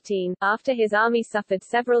 1914, after his army suffered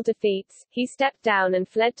several defeats, he stepped down and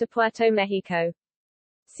fled to Puerto Mexico.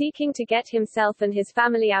 Seeking to get himself and his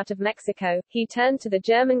family out of Mexico, he turned to the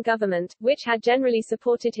German government, which had generally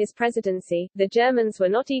supported his presidency. The Germans were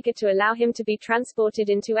not eager to allow him to be transported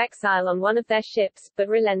into exile on one of their ships, but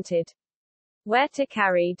relented. Huerta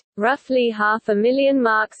carried roughly 500,000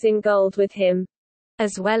 marks in gold with him,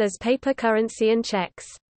 as well as paper currency and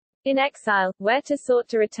checks. In exile, Huerta sought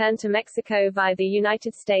to return to Mexico via the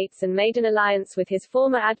United States and made an alliance with his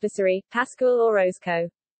former adversary, Pascual Orozco.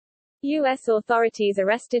 U.S. authorities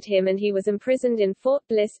arrested him and he was imprisoned in Fort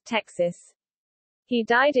Bliss, Texas. He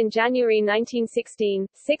died in January 1916,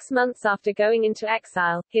 6 months after going into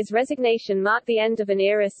exile. His resignation marked the end of an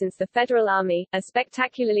era since the Federal Army, a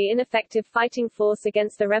spectacularly ineffective fighting force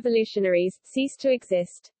against the revolutionaries, ceased to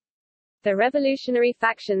exist. The revolutionary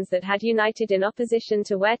factions that had united in opposition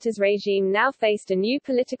to Huerta's regime now faced a new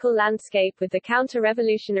political landscape with the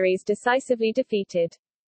counter-revolutionaries decisively defeated.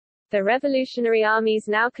 The revolutionary armies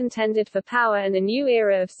now contended for power and a new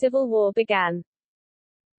era of civil war began.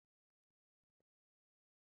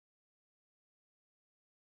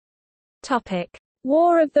 Topic: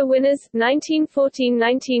 War of the Winners,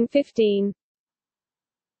 1914–1915.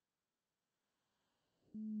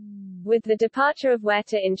 With the departure of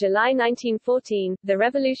Huerta in July 1914, the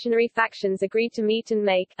revolutionary factions agreed to meet and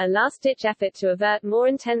make a last-ditch effort to avert more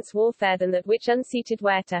intense warfare than that which unseated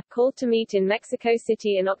Huerta, called to meet in Mexico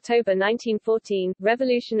City in October 1914.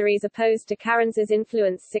 Revolutionaries opposed to Carranza's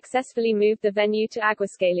influence successfully moved the venue to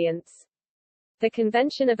Aguascalientes. The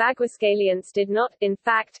Convention of Aguascalientes did not, in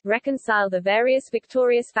fact, reconcile the various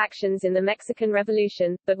victorious factions in the Mexican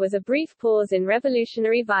Revolution, but was a brief pause in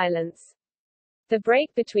revolutionary violence. The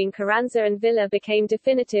break between Carranza and Villa became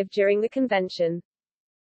definitive during the convention.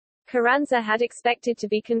 Carranza had expected to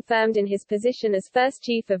be confirmed in his position as first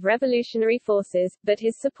chief of revolutionary forces, but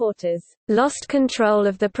his supporters lost control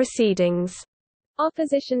of the proceedings.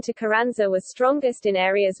 Opposition to Carranza was strongest in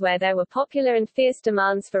areas where there were popular and fierce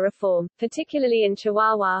demands for reform, particularly in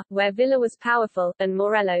Chihuahua, where Villa was powerful, and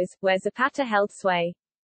Morelos, where Zapata held sway.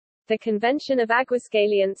 The Convention of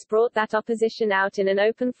Aguascalientes brought that opposition out in an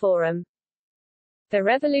open forum. The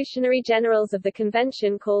revolutionary generals of the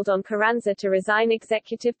convention called on Carranza to resign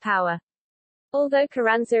executive power. Although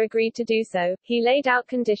Carranza agreed to do so, he laid out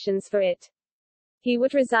conditions for it. He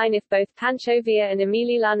would resign if both Pancho Villa and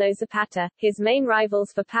Emiliano Zapata, his main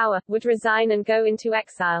rivals for power, would resign and go into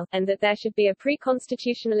exile, and that there should be a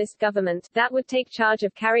pre-constitutionalist government that would take charge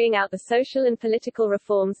of carrying out the social and political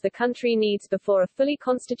reforms the country needs before a fully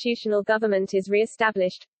constitutional government is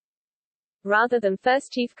re-established. Rather than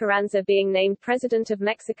first Chief Carranza being named President of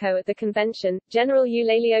Mexico at the convention, General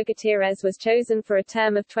Eulalio Gutierrez was chosen for a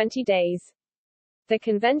term of 20 days. The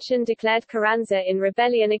convention declared Carranza in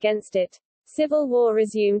rebellion against it. Civil war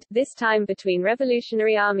resumed, this time between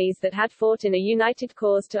revolutionary armies that had fought in a united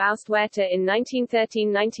cause to oust Huerta in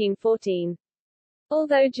 1913–1914.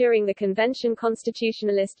 Although during the convention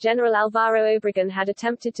Constitutionalist General Alvaro Obregón had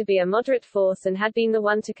attempted to be a moderate force and had been the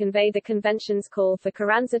one to convey the convention's call for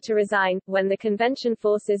Carranza to resign, when the convention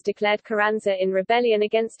forces declared Carranza in rebellion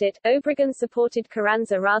against it, Obregón supported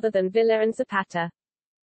Carranza rather than Villa and Zapata.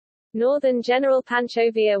 Northern General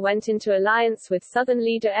Pancho Villa went into alliance with Southern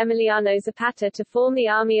leader Emiliano Zapata to form the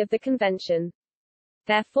Army of the Convention.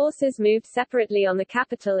 Their forces moved separately on the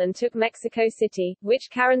capital and took Mexico City, which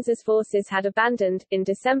Carranza's forces had abandoned, in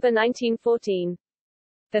December 1914.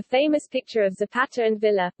 The famous picture of Zapata and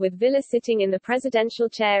Villa, with Villa sitting in the presidential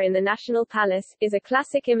chair in the National Palace, is a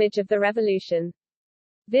classic image of the revolution.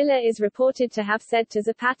 Villa is reported to have said to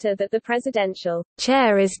Zapata that the presidential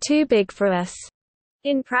chair is too big for us.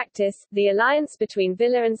 In practice, the alliance between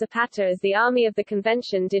Villa and Zapata as the army of the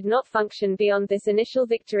convention did not function beyond this initial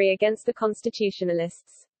victory against the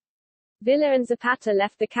Constitutionalists. Villa and Zapata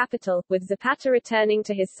left the capital, with Zapata returning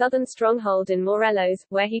to his southern stronghold in Morelos,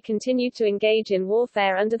 where he continued to engage in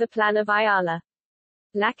warfare under the Plan of Ayala.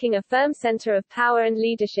 Lacking a firm center of power and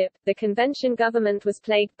leadership, the convention government was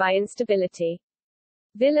plagued by instability.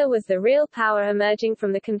 Villa was the real power emerging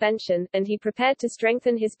from the convention, and he prepared to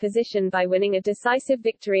strengthen his position by winning a decisive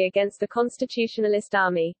victory against the Constitutionalist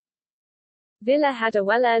army. Villa had a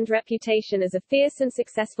well-earned reputation as a fierce and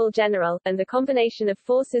successful general, and the combination of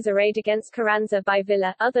forces arrayed against Carranza by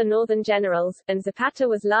Villa, other northern generals, and Zapata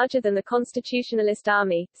was larger than the Constitutionalist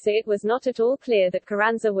army, so it was not at all clear that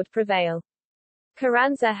Carranza would prevail.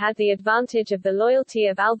 Carranza had the advantage of the loyalty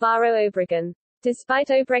of Álvaro Obregón. Despite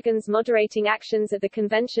Obregón's moderating actions at the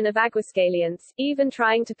Convention of Aguascalientes, even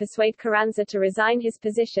trying to persuade Carranza to resign his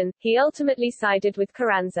position, he ultimately sided with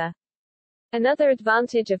Carranza. Another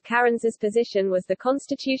advantage of Carranza's position was the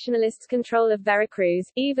Constitutionalists' control of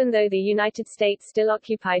Veracruz, even though the United States still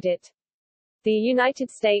occupied it. The United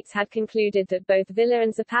States had concluded that both Villa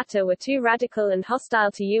and Zapata were too radical and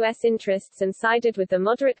hostile to U.S. interests and sided with the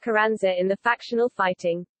moderate Carranza in the factional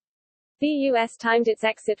fighting. The U.S. timed its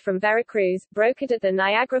exit from Veracruz, brokered at the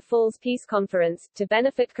Niagara Falls Peace Conference, to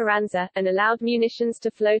benefit Carranza, and allowed munitions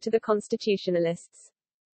to flow to the Constitutionalists.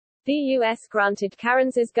 The U.S. granted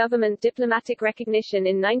Carranza's government diplomatic recognition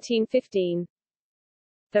in 1915.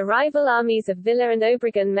 The rival armies of Villa and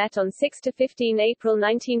Obregón met on 6–15 April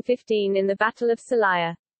 1915 in the Battle of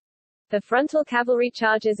Celaya. The frontal cavalry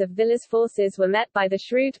charges of Villa's forces were met by the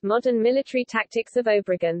shrewd, modern military tactics of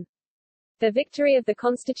Obregón. The victory of the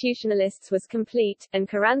Constitutionalists was complete, and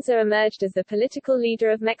Carranza emerged as the political leader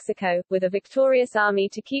of Mexico, with a victorious army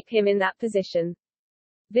to keep him in that position.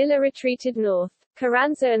 Villa retreated north.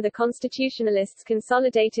 Carranza and the Constitutionalists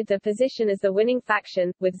consolidated their position as the winning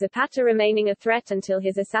faction, with Zapata remaining a threat until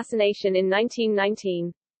his assassination in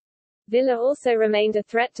 1919. Villa also remained a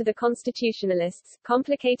threat to the Constitutionalists,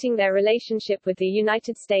 complicating their relationship with the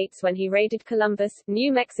United States when he raided Columbus,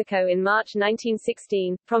 New Mexico in March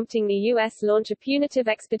 1916, prompting the U.S. launch a punitive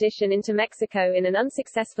expedition into Mexico in an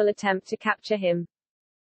unsuccessful attempt to capture him.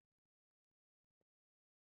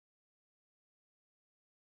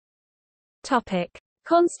 Topic: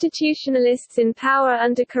 Constitutionalists in power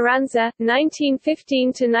under Carranza,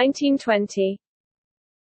 1915–1920.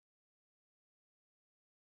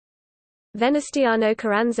 Venustiano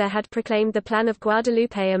Carranza had proclaimed the Plan of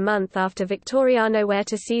Guadalupe a month after Victoriano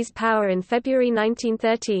Huerta seized power in February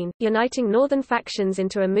 1913, uniting northern factions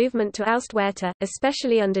into a movement to oust Huerta,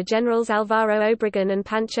 especially under Generals Álvaro Obregón and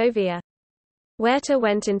Pancho Villa. Huerta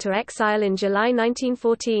went into exile in July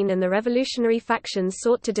 1914 and the revolutionary factions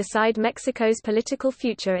sought to decide Mexico's political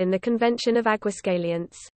future in the Convention of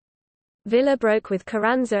Aguascalientes. Villa broke with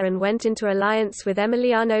Carranza and went into alliance with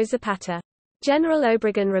Emiliano Zapata. General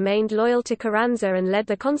Obregón remained loyal to Carranza and led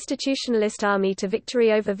the Constitutionalist army to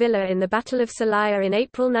victory over Villa in the Battle of Celaya in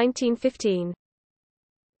April 1915.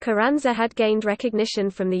 Carranza had gained recognition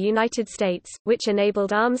from the United States, which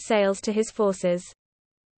enabled arms sales to his forces.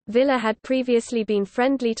 Villa had previously been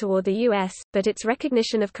friendly toward the U.S., but its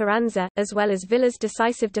recognition of Carranza, as well as Villa's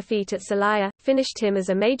decisive defeat at Celaya, finished him as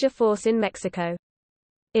a major force in Mexico.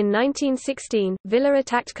 In 1916, Villa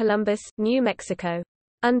attacked Columbus, New Mexico.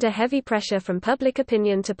 Under heavy pressure from public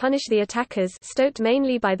opinion to punish the attackers, stoked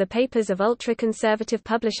mainly by the papers of ultra-conservative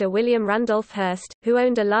publisher William Randolph Hearst, who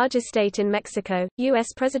owned a large estate in Mexico, U.S.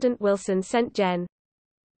 President Wilson sent Gen.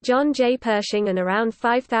 John J. Pershing and around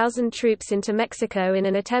 5,000 troops into Mexico in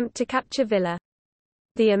an attempt to capture Villa.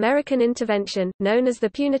 The American intervention, known as the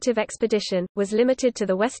Punitive Expedition, was limited to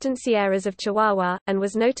the western Sierras of Chihuahua, and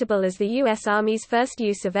was notable as the U.S. Army's first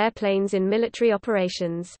use of airplanes in military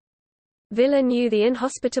operations. Villa knew the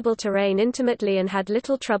inhospitable terrain intimately and had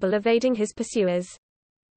little trouble evading his pursuers.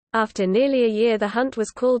 After nearly a year the hunt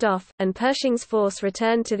was called off, and Pershing's force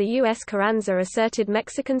returned to the U.S. Carranza asserted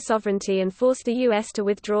Mexican sovereignty and forced the U.S. to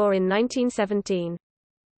withdraw in 1917.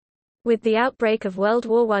 With the outbreak of World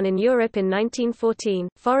War I in Europe in 1914,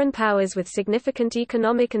 foreign powers with significant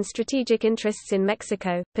economic and strategic interests in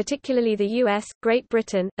Mexico, particularly the US, Great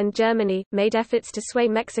Britain, and Germany, made efforts to sway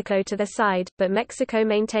Mexico to their side, but Mexico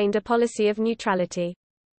maintained a policy of neutrality.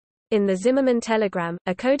 In the Zimmermann telegram,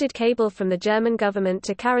 a coded cable from the German government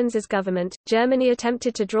to Carranza's government, Germany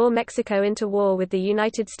attempted to draw Mexico into war with the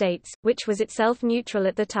United States, which was itself neutral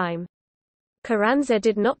at the time. Carranza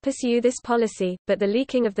did not pursue this policy, but the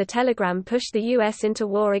leaking of the telegram pushed the U.S. into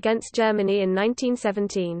war against Germany in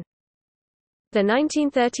 1917. The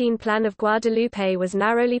 1913 Plan of Guadalupe was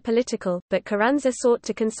narrowly political, but Carranza sought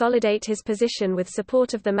to consolidate his position with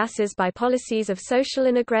support of the masses by policies of social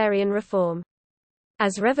and agrarian reform.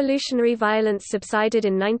 As revolutionary violence subsided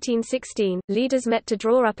in 1916, leaders met to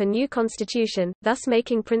draw up a new constitution, thus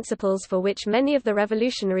making principles for which many of the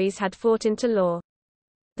revolutionaries had fought into law.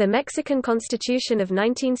 The Mexican Constitution of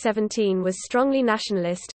 1917 was strongly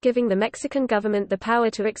nationalist, giving the Mexican government the power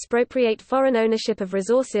to expropriate foreign ownership of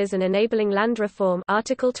resources and enabling land reform,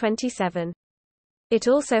 Article 27. It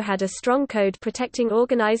also had a strong code protecting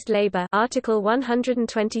organized labor, Article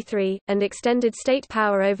 123, and extended state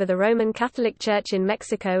power over the Roman Catholic Church in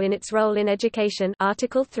Mexico in its role in education,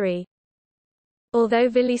 Article 3. Although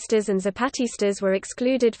Villistas and Zapatistas were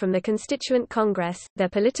excluded from the Constituent Congress, their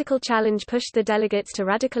political challenge pushed the delegates to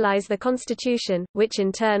radicalize the constitution, which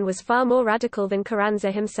in turn was far more radical than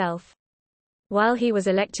Carranza himself. While he was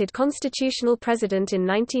elected constitutional president in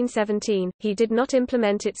 1917, he did not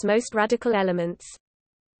implement its most radical elements.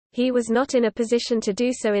 He was not in a position to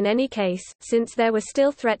do so in any case, since there were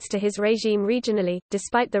still threats to his regime regionally,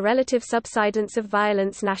 despite the relative subsidence of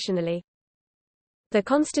violence nationally. The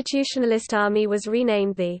Constitutionalist Army was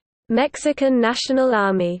renamed the Mexican National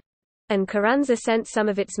Army, and Carranza sent some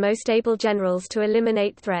of its most able generals to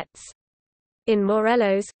eliminate threats. In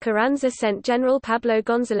Morelos, Carranza sent General Pablo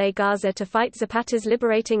González Garza to fight Zapata's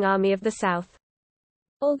Liberating Army of the South.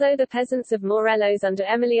 Although the peasants of Morelos under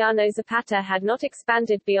Emiliano Zapata had not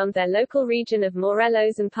expanded beyond their local region of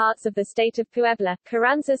Morelos and parts of the state of Puebla,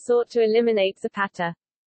 Carranza sought to eliminate Zapata.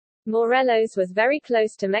 Morelos was very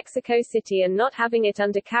close to Mexico City, and not having it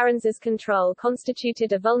under Carranza's control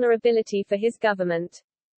constituted a vulnerability for his government.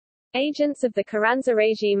 Agents of the Carranza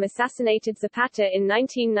regime assassinated Zapata in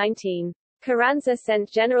 1919. Carranza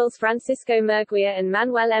sent Generals Francisco Murguia and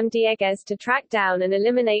Manuel M. Dieguez to track down and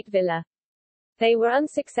eliminate Villa. They were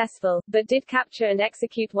unsuccessful, but did capture and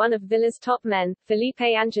execute one of Villa's top men, Felipe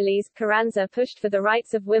Angeles. Carranza pushed for the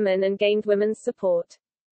rights of women and gained women's support.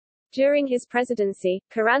 During his presidency,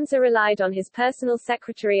 Carranza relied on his personal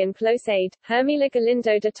secretary and close aide, Hermila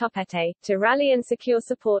Galindo de Topete, to rally and secure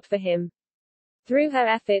support for him. Through her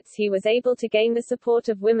efforts he was able to gain the support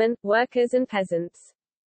of women, workers and peasants.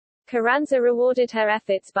 Carranza rewarded her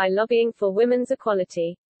efforts by lobbying for women's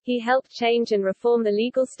equality. He helped change and reform the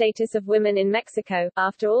legal status of women in Mexico.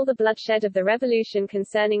 After all the bloodshed of the revolution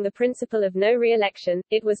concerning the principle of no re-election,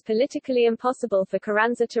 it was politically impossible for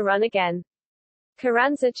Carranza to run again.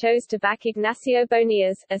 Carranza chose to back Ignacio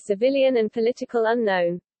Bonillas, a civilian and political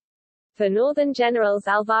unknown. For northern generals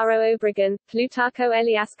Álvaro Obregón, Plutarco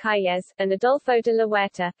Elias Calles, and Adolfo de la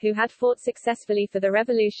Huerta, who had fought successfully for the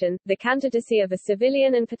revolution, the candidacy of a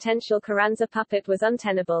civilian and potential Carranza puppet was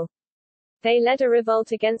untenable. They led a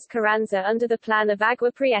revolt against Carranza under the Plan of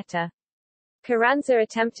Agua Prieta. Carranza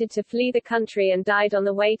attempted to flee the country and died on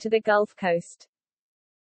the way to the Gulf Coast.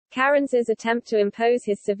 Carranza's attempt to impose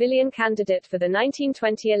his civilian candidate for the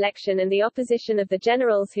 1920 election and the opposition of the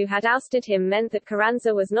generals who had ousted him meant that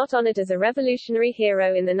Carranza was not honored as a revolutionary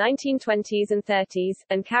hero in the 1920s and 30s,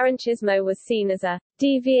 and Carranchismo was seen as a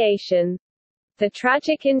deviation. The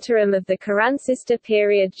tragic interim of the Carrancista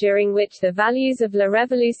period, during which the values of La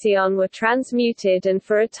Revolución were transmuted and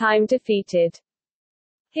for a time defeated.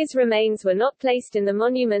 His remains were not placed in the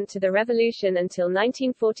Monument to the Revolution until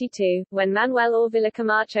 1942, when Manuel Orvila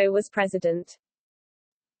Camacho was president.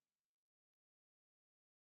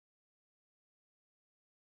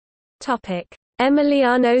 Topic: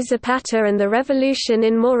 Emiliano Zapata and the Revolution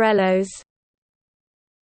in Morelos.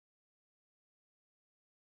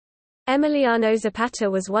 Emiliano Zapata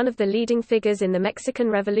was one of the leading figures in the Mexican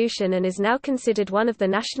Revolution and is now considered one of the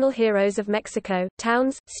national heroes of Mexico.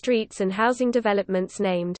 Towns, streets and housing developments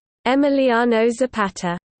named Emiliano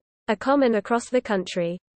Zapata are common across the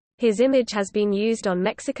country. His image has been used on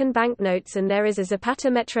Mexican banknotes, and there is a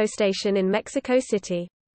Zapata metro station in Mexico City.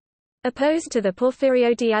 Opposed to the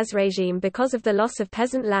Porfirio Díaz regime because of the loss of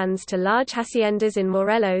peasant lands to large haciendas in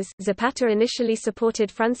Morelos, Zapata initially supported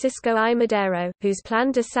Francisco I. Madero, whose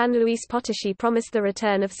Plan de San Luis Potosí promised the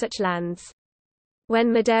return of such lands.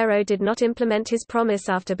 When Madero did not implement his promise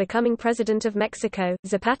after becoming president of Mexico,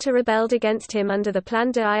 Zapata rebelled against him under the Plan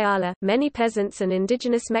de Ayala. Many peasants and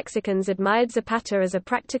indigenous Mexicans admired Zapata as a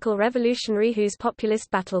practical revolutionary whose populist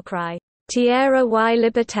battle cry, Tierra y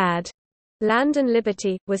Libertad, land and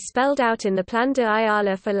liberty, was spelled out in the Plan de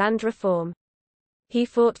Ayala for land reform. He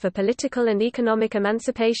fought for political and economic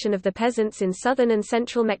emancipation of the peasants in southern and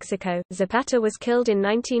central Mexico. Zapata was killed in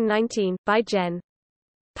 1919, by Gen.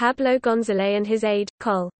 Pablo González and his aide,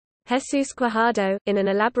 Col. Jesus Guajardo, in an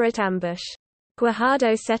elaborate ambush.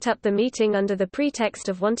 Guajardo set up the meeting under the pretext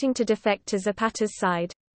of wanting to defect to Zapata's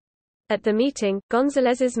side. At the meeting,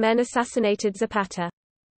 González's men assassinated Zapata.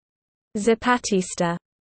 Zapatista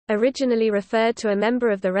originally referred to a member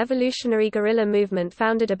of the revolutionary guerrilla movement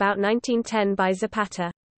founded about 1910 by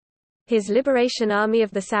Zapata. His Liberation Army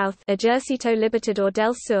of the South, Ejército Libertador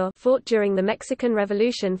del Sur, fought during the Mexican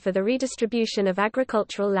Revolution for the redistribution of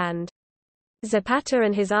agricultural land. Zapata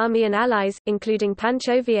and his army and allies, including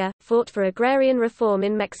Pancho Villa, fought for agrarian reform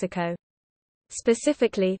in Mexico.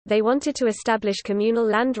 Specifically, they wanted to establish communal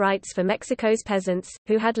land rights for Mexico's peasants,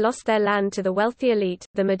 who had lost their land to the wealthy elite.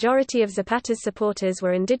 The majority of Zapata's supporters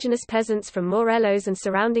were indigenous peasants from Morelos and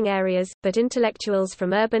surrounding areas, but intellectuals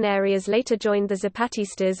from urban areas later joined the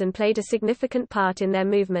Zapatistas and played a significant part in their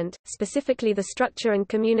movement, specifically the structure and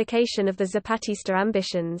communication of the Zapatista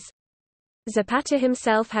ambitions. Zapata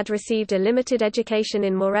himself had received a limited education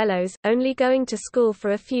in Morelos, only going to school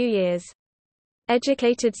for a few years.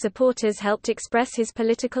 Educated supporters helped express his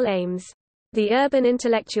political aims. The urban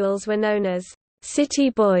intellectuals were known as city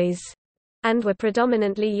boys and were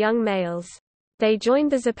predominantly young males. They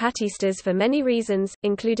joined the Zapatistas for many reasons,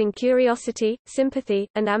 including curiosity, sympathy,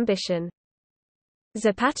 and ambition.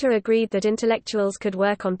 Zapata agreed that intellectuals could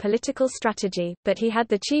work on political strategy, but he had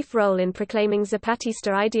the chief role in proclaiming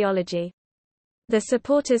Zapatista ideology. The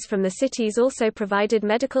supporters from the cities also provided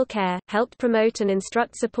medical care, helped promote and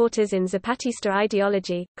instruct supporters in Zapatista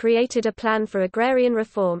ideology, created a plan for agrarian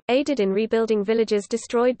reform, aided in rebuilding villages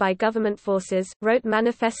destroyed by government forces, wrote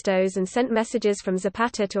manifestos and sent messages from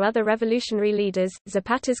Zapata to other revolutionary leaders.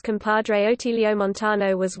 Zapata's compadre Otilio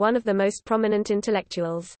Montano was one of the most prominent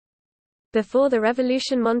intellectuals. Before the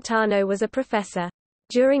revolution, Montano was a professor.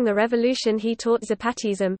 During the revolution he taught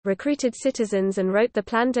Zapatism, recruited citizens and wrote the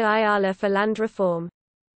Plan de Ayala for land reform.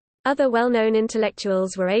 Other well-known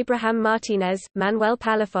intellectuals were Abraham Martinez, Manuel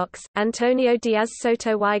Palafox, Antonio Díaz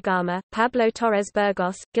Soto y Gama, Pablo Torres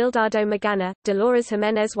Burgos, Gildardo Magana, Dolores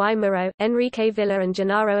Jiménez y Muro, Enrique Villa and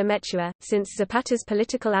Gennaro Amechua. Since Zapata's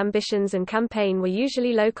political ambitions and campaign were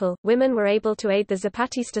usually local, women were able to aid the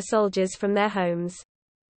Zapatista soldiers from their homes.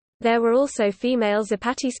 There were also female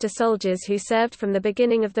Zapatista soldiers who served from the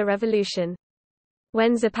beginning of the revolution.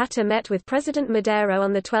 When Zapata met with President Madero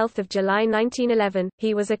on 12 July 1911,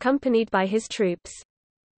 he was accompanied by his troops.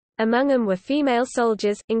 Among them were female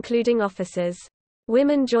soldiers, including officers.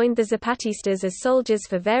 Women joined the Zapatistas as soldiers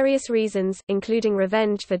for various reasons, including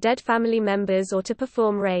revenge for dead family members or to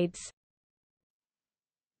perform raids.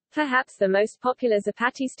 Perhaps the most popular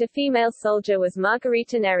Zapatista female soldier was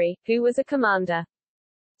Margarita Neri, who was a commander.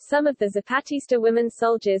 Some of the Zapatista women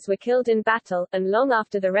soldiers were killed in battle, and long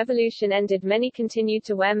after the revolution ended many continued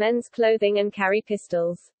to wear men's clothing and carry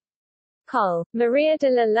pistols. Col. María de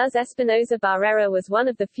la Luz Espinosa Barrera was one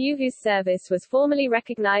of the few whose service was formally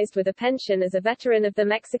recognized with a pension as a veteran of the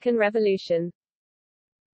Mexican Revolution.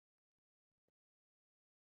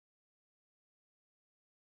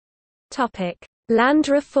 Topic: Land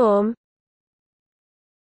reform.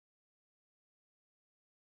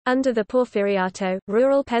 Under the Porfiriato,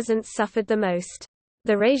 rural peasants suffered the most.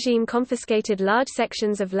 The regime confiscated large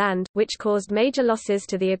sections of land, which caused major losses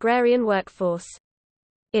to the agrarian workforce.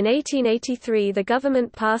 In 1883 the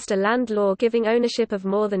government passed a land law giving ownership of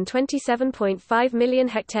more than 27.5 million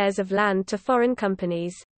hectares of land to foreign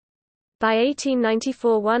companies. By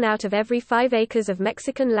 1894 1 out of every 5 acres of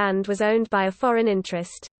Mexican land was owned by a foreign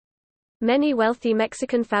interest. Many wealthy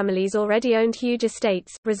Mexican families already owned huge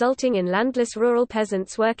estates, resulting in landless rural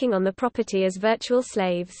peasants working on the property as virtual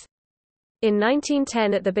slaves. In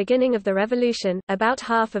 1910, at the beginning of the revolution, about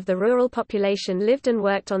half of the rural population lived and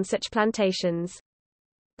worked on such plantations.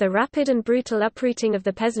 The rapid and brutal uprooting of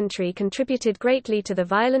the peasantry contributed greatly to the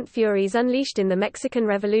violent furies unleashed in the Mexican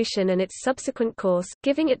Revolution and its subsequent course,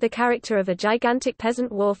 giving it the character of a gigantic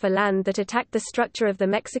peasant war for land that attacked the structure of the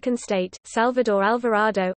Mexican state. Salvador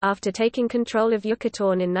Alvarado, after taking control of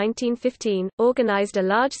Yucatán in 1915, organized a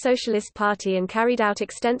large socialist party and carried out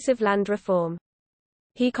extensive land reform.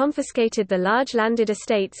 He confiscated the large landed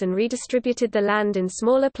estates and redistributed the land in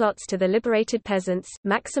smaller plots to the liberated peasants.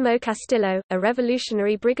 Maximo Castillo, a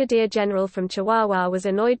revolutionary brigadier general from Chihuahua, was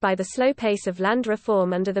annoyed by the slow pace of land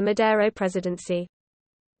reform under the Madero Presidency.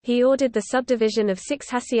 He ordered the subdivision of 6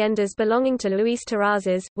 haciendas belonging to Luis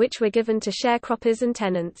Terrazas, which were given to sharecroppers and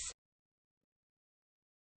tenants.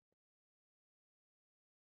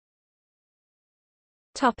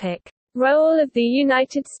 Topic: Role of the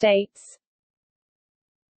United States.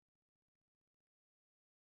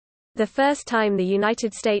 The first time the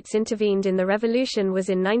United States intervened in the revolution was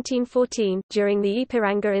in 1914, during the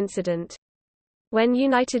Ipiranga incident. When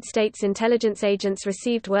United States intelligence agents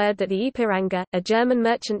received word that the Ipiranga, a German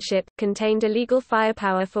merchant ship, contained illegal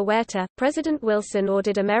firepower for Huerta, President Wilson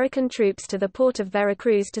ordered American troops to the port of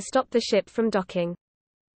Veracruz to stop the ship from docking.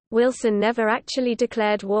 Wilson never actually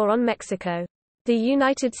declared war on Mexico. The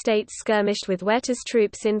United States skirmished with Huerta's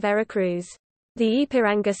troops in Veracruz. The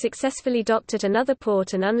Ipiranga successfully docked at another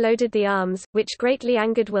port and unloaded the arms, which greatly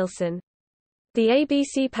angered Wilson. The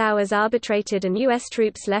ABC powers arbitrated and U.S.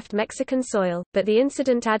 troops left Mexican soil, but the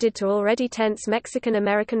incident added to already tense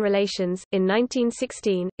Mexican-American relations. In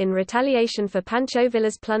 1916, in retaliation for Pancho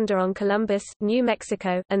Villa's plunder on Columbus, New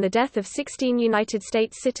Mexico, and the death of 16 United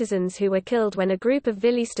States citizens who were killed when a group of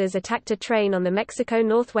Villistas attacked a train on the Mexico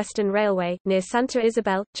Northwestern Railway, near Santa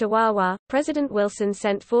Isabel, Chihuahua, President Wilson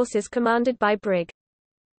sent forces commanded by Brig.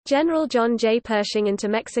 General John J. Pershing into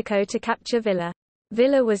Mexico to capture Villa.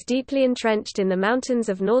 Villa was deeply entrenched in the mountains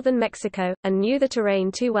of northern Mexico, and knew the terrain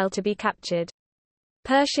too well to be captured.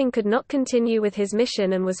 Pershing could not continue with his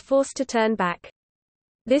mission and was forced to turn back.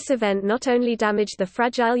 This event not only damaged the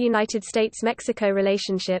fragile United States-Mexico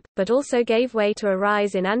relationship, but also gave way to a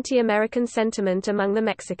rise in anti-American sentiment among the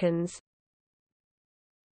Mexicans.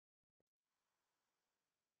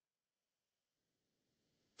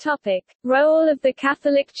 Topic: Role of the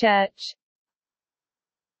Catholic Church.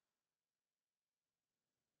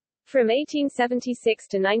 From 1876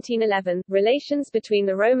 to 1911, relations between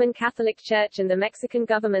the Roman Catholic Church and the Mexican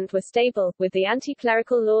government were stable, with the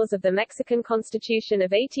anti-clerical laws of the Mexican Constitution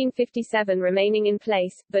of 1857 remaining in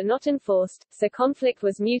place, but not enforced, so conflict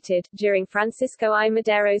was muted. During Francisco I.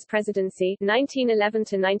 Madero's presidency 1911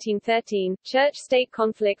 to 1913, church-state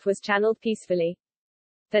conflict was channeled peacefully.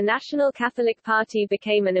 The National Catholic Party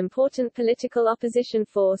became an important political opposition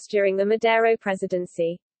force during the Madero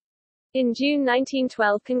presidency. In June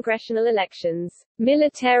 1912 congressional elections,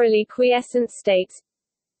 militarily quiescent states.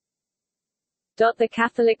 The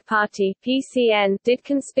Catholic Party (PCN) did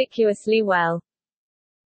conspicuously well.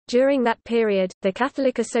 During that period, the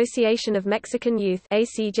Catholic Association of Mexican Youth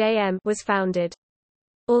 (ACJM) was founded.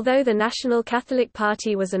 Although the National Catholic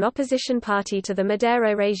Party was an opposition party to the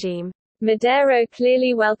Madero regime, Madero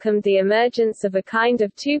clearly welcomed the emergence of a kind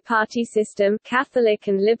of two-party system, Catholic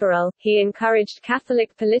and liberal. He encouraged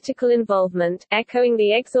Catholic political involvement, echoing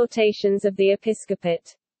the exhortations of the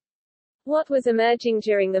episcopate. What was emerging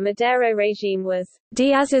during the Madero regime was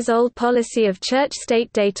Díaz's old policy of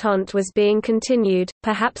church-state détente was being continued,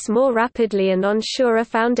 perhaps more rapidly and on surer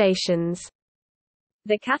foundations.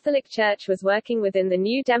 The Catholic Church was working within the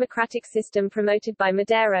new democratic system promoted by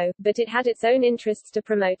Madero, but it had its own interests to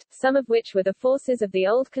promote, some of which were the forces of the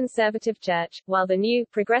old conservative church, while the new,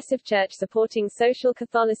 progressive church supporting social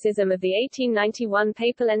Catholicism of the 1891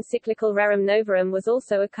 papal encyclical Rerum Novarum was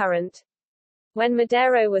also a current. When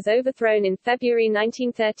Madero was overthrown in February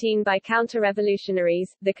 1913 by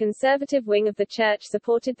counter-revolutionaries, the conservative wing of the church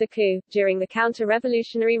supported the coup. During the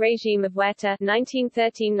counter-revolutionary regime of Huerta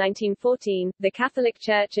 1913-1914, the Catholic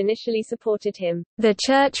Church initially supported him. The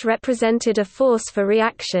church represented a force for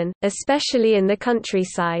reaction, especially in the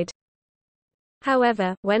countryside.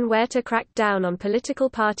 However, when Huerta cracked down on political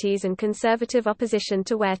parties and conservative opposition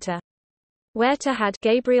to Huerta had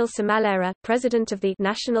Gabriel Samalera, president of the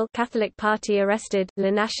National Catholic Party, arrested. La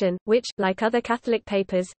Nación, which, like other Catholic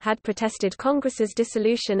papers, had protested Congress's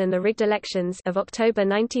dissolution and the rigged elections of October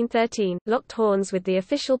 1913, locked horns with the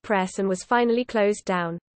official press and was finally closed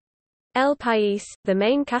down. El País, the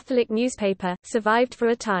main Catholic newspaper, survived for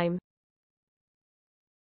a time.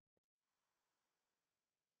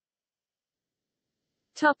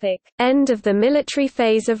 Topic: End of the military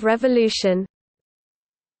phase of revolution.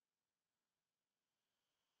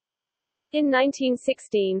 In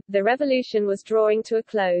 1916, the revolution was drawing to a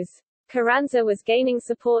close. Carranza was gaining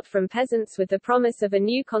support from peasants with the promise of a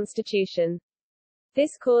new constitution.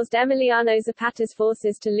 This caused Emiliano Zapata's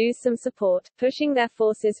forces to lose some support, pushing their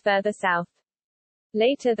forces further south.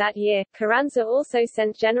 Later that year, Carranza also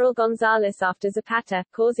sent General González after Zapata,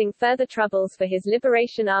 causing further troubles for his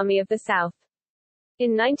Liberation Army of the South.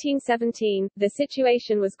 In 1917, the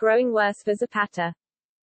situation was growing worse for Zapata.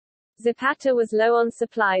 Zapata was low on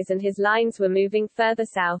supplies and his lines were moving further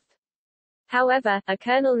south. However, a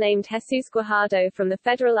colonel named Jesus Guajardo from the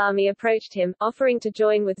Federal Army approached him, offering to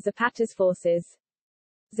join with Zapata's forces.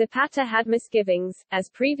 Zapata had misgivings, as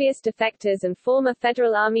previous defectors and former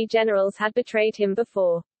Federal Army generals had betrayed him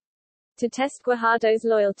before. To test Guajardo's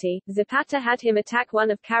loyalty, Zapata had him attack one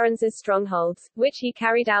of Carranza's strongholds, which he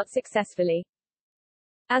carried out successfully.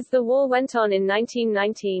 As the war went on in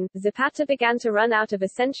 1919, Zapata began to run out of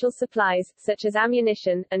essential supplies, such as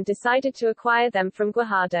ammunition, and decided to acquire them from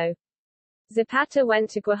Guajardo. Zapata went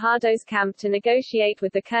to Guajardo's camp to negotiate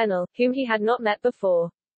with the colonel, whom he had not met before.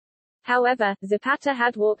 However, Zapata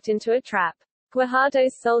had walked into a trap.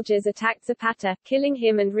 Guajardo's soldiers attacked Zapata, killing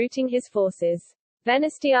him and routing his forces.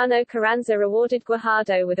 Venustiano Carranza rewarded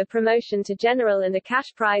Guajardo with a promotion to general and a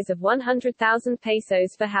cash prize of 100,000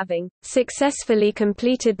 pesos for having successfully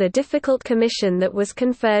completed the difficult commission that was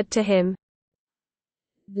conferred to him.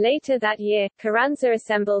 Later that year, Carranza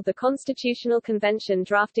assembled the Constitutional Convention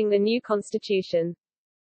drafting the new constitution.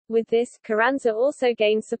 With this, Carranza also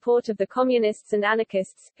gained support of the communists and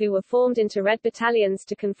anarchists, who were formed into red battalions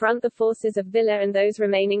to confront the forces of Villa and those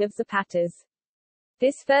remaining of Zapata's.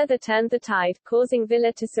 This further turned the tide, causing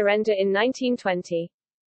Villa to surrender in 1920.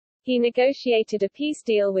 He negotiated a peace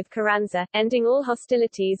deal with Carranza, ending all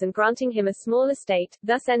hostilities and granting him a small estate,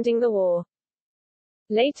 thus ending the war.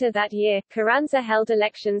 Later that year, Carranza held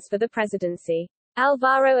elections for the presidency.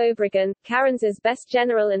 Álvaro Obregón, Carranza's best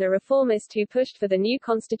general and a reformist who pushed for the new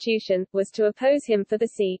constitution, was to oppose him for the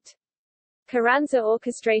seat. Carranza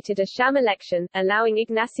orchestrated a sham election, allowing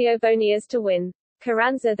Ignacio Bonias to win.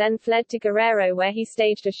 Carranza then fled to Guerrero where he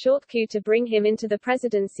staged a short coup to bring him into the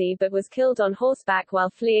presidency but was killed on horseback while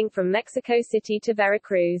fleeing from Mexico City to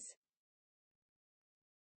Veracruz.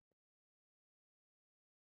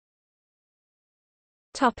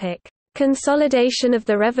 Topic: Consolidation of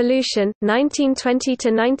the Revolution, 1920 to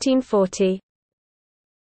 1940.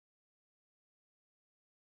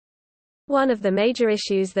 One of the major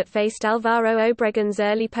issues that faced Álvaro Obregón's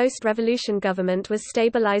early post-revolution government was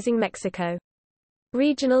stabilizing Mexico.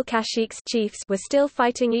 Regional caciques chiefs were still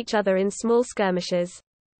fighting each other in small skirmishes.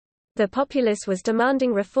 The populace was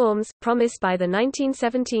demanding reforms, promised by the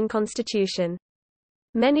 1917 Constitution.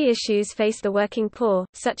 Many issues faced the working poor,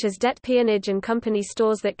 such as debt peonage and company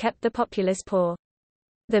stores that kept the populace poor.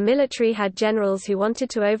 The military had generals who wanted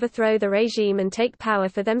to overthrow the regime and take power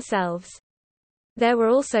for themselves. There were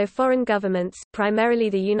also foreign governments, primarily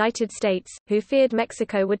the United States, who feared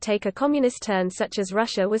Mexico would take a communist turn such as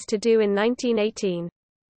Russia was to do in 1918.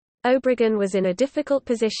 Obregón was in a difficult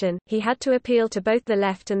position. He had to appeal to both the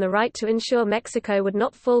left and the right to ensure Mexico would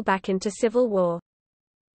not fall back into civil war.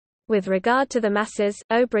 With regard to the masses,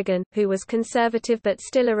 Obregón, who was conservative but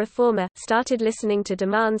still a reformer, started listening to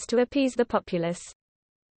demands to appease the populace.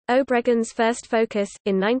 Obregón's first focus,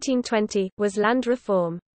 in 1920, was land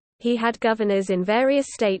reform. He had governors in various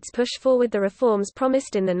states push forward the reforms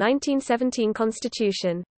promised in the 1917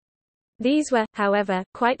 Constitution. These were, however,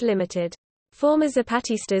 quite limited. Former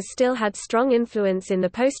Zapatistas still had strong influence in the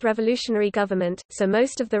post-revolutionary government, so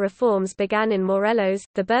most of the reforms began in Morelos,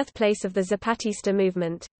 the birthplace of the Zapatista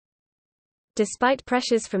movement. Despite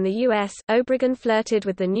pressures from the U.S., Obregón flirted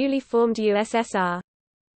with the newly formed USSR.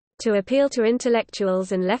 To appeal to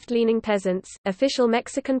intellectuals and left-leaning peasants, official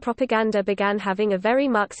Mexican propaganda began having a very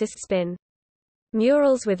Marxist spin.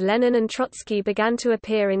 Murals with Lenin and Trotsky began to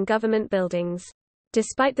appear in government buildings.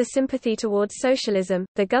 Despite the sympathy towards socialism,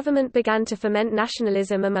 the government began to foment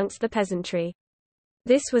nationalism amongst the peasantry.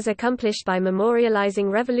 This was accomplished by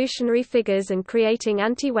memorializing revolutionary figures and creating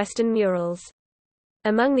anti-Western murals.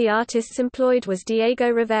 Among the artists employed was Diego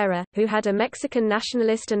Rivera, who had a Mexican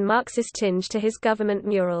nationalist and Marxist tinge to his government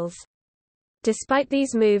murals. Despite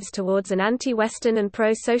these moves towards an anti-Western and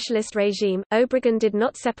pro-socialist regime, Obregón did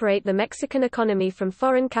not separate the Mexican economy from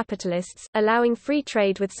foreign capitalists, allowing free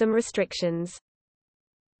trade with some restrictions.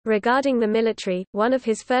 Regarding the military, one of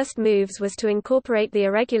his first moves was to incorporate the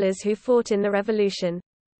irregulars who fought in the revolution.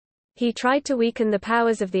 He tried to weaken the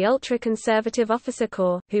powers of the ultra-conservative officer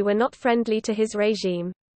corps, who were not friendly to his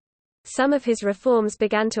regime. Some of his reforms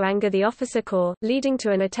began to anger the officer corps, leading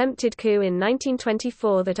to an attempted coup in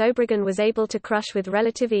 1924 that Obregón was able to crush with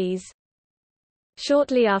relative ease.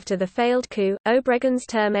 Shortly after the failed coup, Obregón's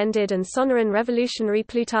term ended and Sonoran revolutionary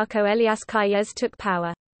Plutarco Elias Calles took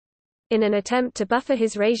power. In an attempt to buffer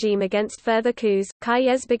his regime against further coups,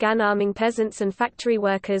 Calles began arming peasants and factory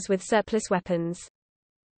workers with surplus weapons.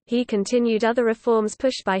 He continued other reforms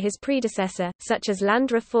pushed by his predecessor, such as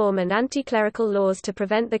land reform and anti-clerical laws to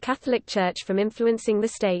prevent the Catholic Church from influencing the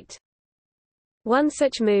state. One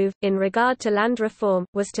such move, in regard to land reform,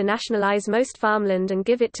 was to nationalize most farmland and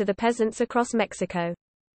give it to the peasants across Mexico.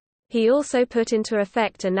 He also put into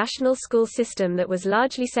effect a national school system that was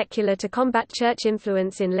largely secular to combat church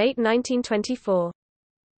influence in late 1924.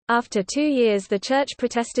 After 2 years, the church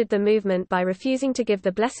protested the movement by refusing to give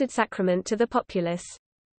the Blessed Sacrament to the populace.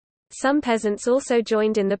 Some peasants also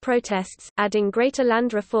joined in the protests, adding greater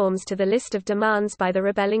land reforms to the list of demands by the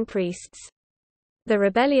rebelling priests. The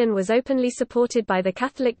rebellion was openly supported by the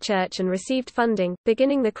Catholic Church and received funding,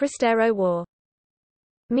 beginning the Cristero War.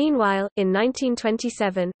 Meanwhile, in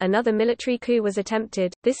 1927, another military coup was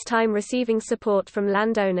attempted, this time receiving support from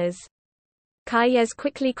landowners. Calles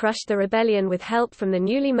quickly crushed the rebellion with help from the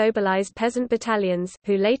newly mobilized peasant battalions,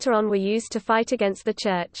 who later on were used to fight against the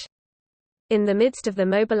church. In the midst of the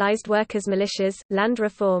mobilized workers' militias, land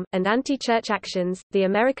reform, and anti-church actions, the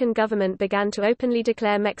American government began to openly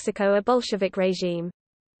declare Mexico a Bolshevik regime.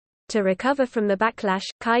 To recover from the backlash,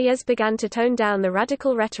 Calles began to tone down the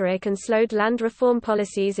radical rhetoric and slowed land reform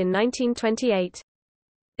policies in 1928.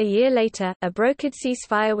 A year later, a brokered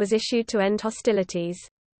ceasefire was issued to end hostilities.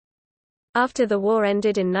 After the war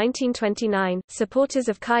ended in 1929, supporters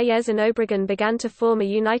of Calles and Obregón began to form a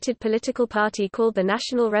united political party called the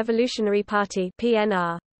National Revolutionary Party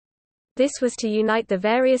 (PNR). This was to unite the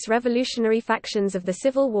various revolutionary factions of the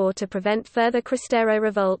Civil War to prevent further Cristero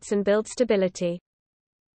revolts and build stability.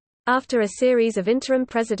 After a series of interim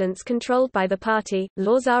presidents controlled by the party,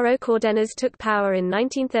 Lázaro Cárdenas took power in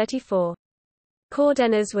 1934.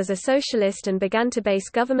 Cárdenas was a socialist and began to base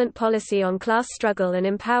government policy on class struggle and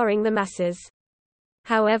empowering the masses.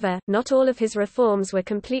 However, not all of his reforms were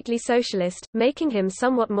completely socialist, making him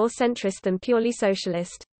somewhat more centrist than purely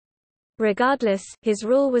socialist. Regardless, his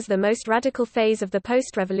rule was the most radical phase of the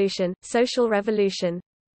post-revolution, social revolution.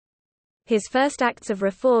 His first acts of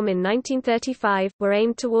reform in 1935 were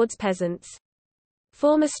aimed towards peasants.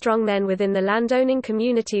 Former strongmen within the landowning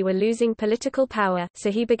community were losing political power, so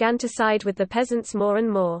he began to side with the peasants more and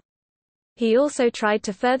more. He also tried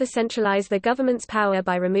to further centralize the government's power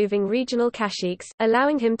by removing regional caciques,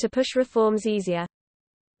 allowing him to push reforms easier.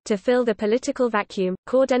 To fill the political vacuum,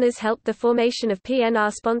 Cárdenas helped the formation of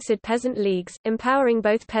PNR-sponsored peasant leagues, empowering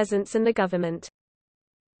both peasants and the government.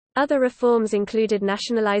 Other reforms included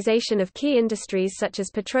nationalization of key industries such as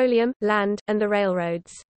petroleum, land, and the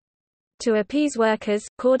railroads. To appease workers,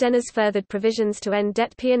 Cárdenas furthered provisions to end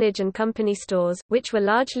debt peonage and company stores, which were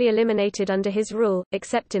largely eliminated under his rule,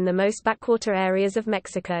 except in the most backwater areas of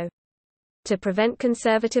Mexico. To prevent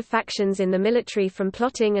conservative factions in the military from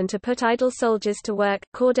plotting and to put idle soldiers to work,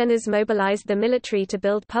 Cárdenas mobilized the military to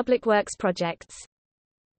build public works projects.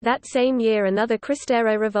 That same year another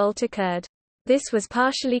Cristero revolt occurred. This was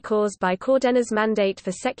partially caused by Cárdenas' mandate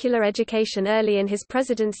for secular education early in his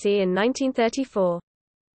presidency in 1934.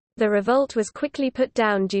 The revolt was quickly put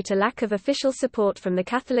down due to lack of official support from the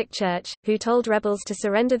Catholic Church, who told rebels to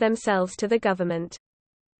surrender themselves to the government.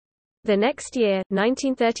 The next year,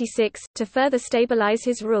 1936, to further stabilize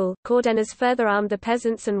his rule, Cárdenas further armed the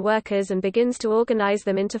peasants and workers and begins to organize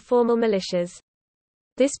them into formal militias.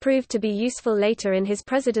 This proved to be useful later in his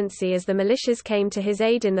presidency as the militias came to his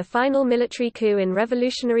aid in the final military coup in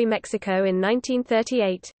revolutionary Mexico in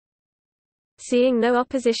 1938. Seeing no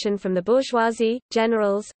opposition from the bourgeoisie,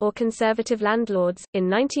 generals, or conservative landlords, in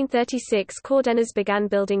 1936 Cárdenas began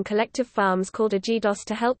building collective farms called ejidos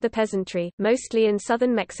to help the peasantry, mostly in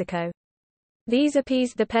southern Mexico. These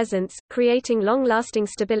appeased the peasants, creating long-lasting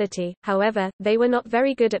stability, however, they were not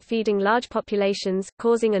very good at feeding large populations,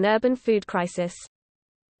 causing an urban food crisis.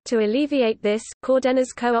 To alleviate this,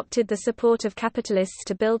 Cárdenas co-opted the support of capitalists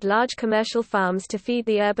to build large commercial farms to feed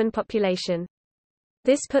the urban population.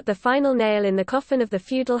 This put the final nail in the coffin of the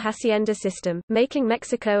feudal hacienda system, making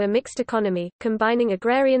Mexico a mixed economy, combining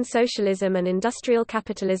agrarian socialism and industrial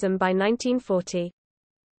capitalism by 1940.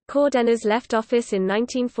 Cárdenas left office in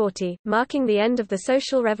 1940, marking the end of the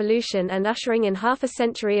social revolution and ushering in half a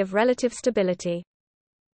century of relative stability.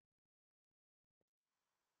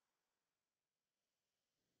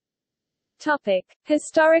 Topic: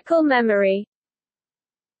 Historical memory.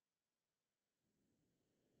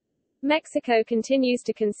 Mexico continues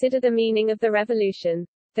to consider the meaning of the revolution.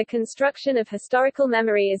 The construction of historical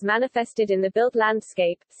memory is manifested in the built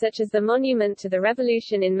landscape, such as the Monument to the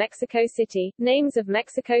Revolution in Mexico City, names of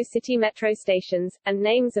Mexico City metro stations, and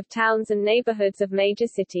names of towns and neighborhoods of major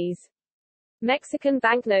cities. Mexican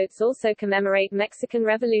banknotes also commemorate Mexican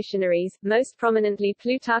revolutionaries, most prominently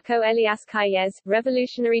Plutarco Elias Calles,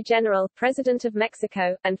 Revolutionary General, President of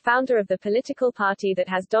Mexico, and founder of the political party that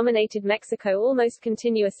has dominated Mexico almost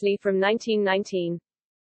continuously from 1919.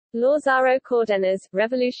 Lázaro Cárdenas,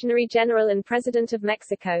 Revolutionary General and President of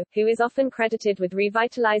Mexico, who is often credited with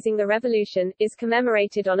revitalizing the revolution, is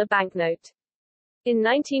commemorated on a banknote. In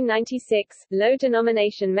 1996,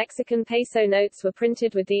 low-denomination Mexican peso notes were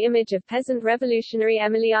printed with the image of peasant revolutionary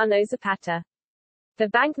Emiliano Zapata. The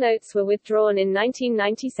banknotes were withdrawn in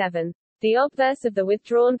 1997. The obverse of the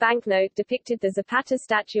withdrawn banknote depicted the Zapata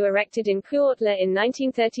statue erected in Cuautla in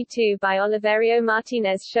 1932 by Oliverio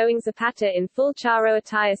Martinez, showing Zapata in full charro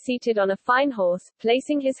attire seated on a fine horse,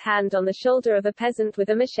 placing his hand on the shoulder of a peasant with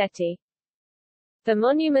a machete. The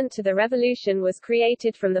monument to the revolution was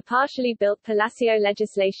created from the partially built Palacio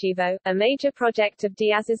Legislativo, a major project of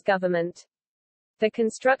Díaz's government. The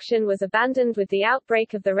construction was abandoned with the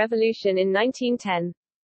outbreak of the revolution in 1910.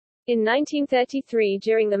 In 1933,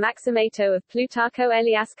 during the Maximato of Plutarco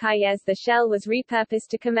Elias Calles, the shell was repurposed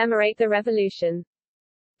to commemorate the revolution.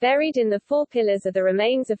 Buried in the four pillars are the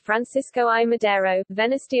remains of Francisco I. Madero,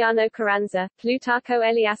 Venustiano Carranza, Plutarco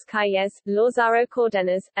Elias Calles, Lázaro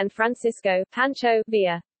Cárdenas, and Francisco Pancho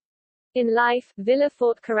Villa. In life, Villa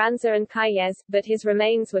fought Carranza and Calles, but his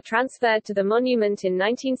remains were transferred to the monument in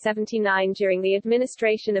 1979 during the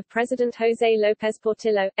administration of President José López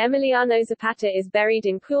Portillo. Emiliano Zapata is buried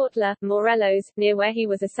in Cuautla, Morelos, near where he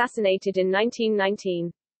was assassinated in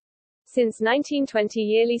 1919. Since 1920,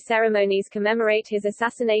 yearly ceremonies commemorate his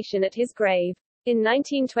assassination at his grave. In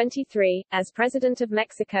 1923, as President of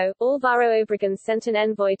Mexico, Álvaro Obregón sent an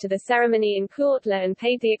envoy to the ceremony in Cuautla and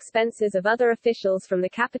paid the expenses of other officials from the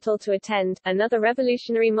capital to attend. Another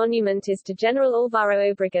revolutionary monument is to General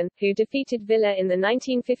Álvaro Obregón, who defeated Villa in the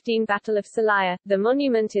 1915 Battle of Celaya. The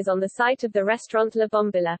monument is on the site of the restaurant La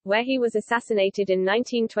Bombilla, where he was assassinated in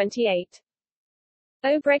 1928.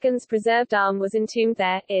 Obregón's preserved arm was entombed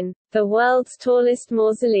there, in the world's tallest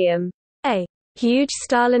mausoleum. A huge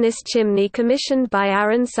Stalinist chimney commissioned by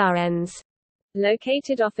Aaron Sarens,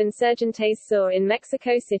 located off Insurgentes Sur in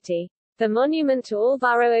Mexico City. The monument to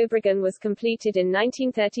Álvaro Obregón was completed in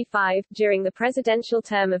 1935, during the presidential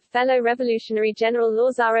term of fellow Revolutionary General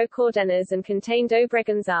Lázaro Cárdenas, and contained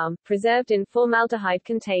Obregón's arm, preserved in formaldehyde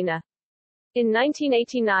container. In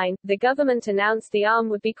 1989, the government announced the arm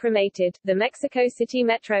would be cremated. The Mexico City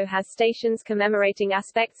Metro has stations commemorating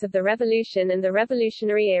aspects of the revolution and the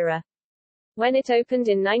revolutionary era. When it opened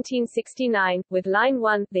in 1969, with Line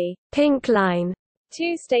 1, the Pink Line,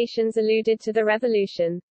 2 stations alluded to the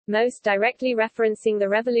revolution. Most directly referencing the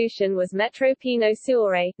revolution was Metro Pino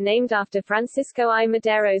Suárez, named after Francisco I.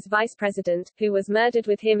 Madero's vice president, who was murdered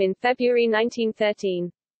with him in February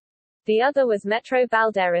 1913. The other was Metro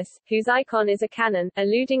Balderas, whose icon is a cannon,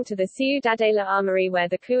 alluding to the Ciudadela Armory where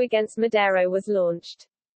the coup against Madero was launched.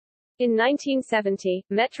 In 1970,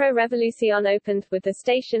 Metro Revolución opened, with the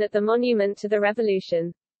station at the Monument to the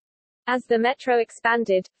Revolution. As the Metro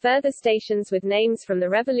expanded, further stations with names from the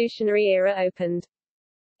revolutionary era opened.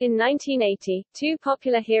 In 1980, 2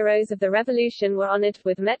 popular heroes of the revolution were honored,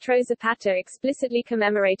 with Metro Zapata explicitly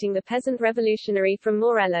commemorating the peasant revolutionary from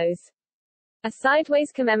Morelos. A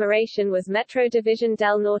sideways commemoration was Metro Division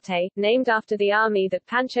del Norte, named after the army that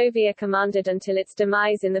Pancho Villa commanded until its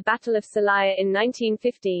demise in the Battle of Celaya in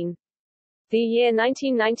 1915. The year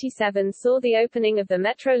 1997 saw the opening of the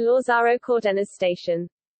Metro Lázaro Cárdenas station.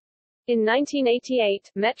 In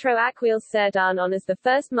 1988, Metro Aquiles Cerdán honors the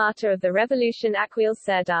first martyr of the revolution, Aquiles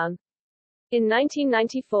Cerdán. In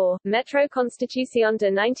 1994, Metro Constitución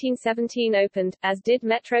de 1917 opened, as did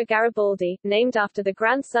Metro Garibaldi, named after the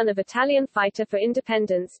grandson of Italian fighter for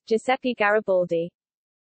independence, Giuseppe Garibaldi.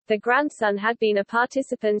 The grandson had been a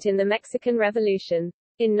participant in the Mexican Revolution.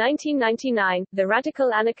 In 1999, the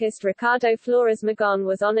radical anarchist Ricardo Flores Magón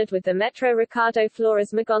was honored with the Metro Ricardo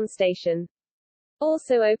Flores Magón station.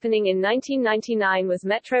 Also opening in 1999 was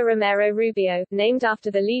Metro Romero Rubio, named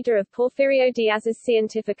after the leader of Porfirio Díaz's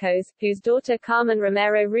Científicos, whose daughter Carmen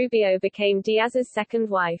Romero Rubio became Díaz's second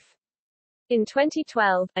wife. In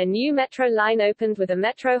 2012, a new metro line opened with a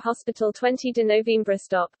Metro Hospital 20 de Noviembre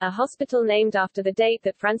stop, a hospital named after the date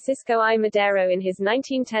that Francisco I. Madero in his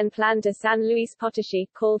 1910 Plan de San Luis Potosí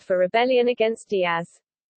called for rebellion against Díaz.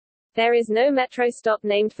 There is no metro stop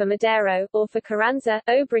named for Madero, or for Carranza,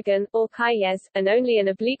 Obregón, or Calles, and only an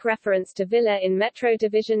oblique reference to Villa in Metro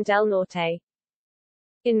Division del Norte.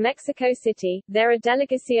 In Mexico City, there are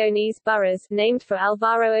delegaciones boroughs, named for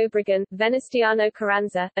Álvaro Obregón, Venustiano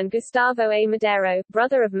Carranza, and Gustavo A. Madero,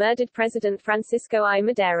 brother of murdered President Francisco I.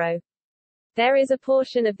 Madero. There is a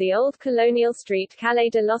portion of the old colonial street Calle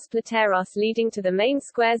de los Plateros leading to the main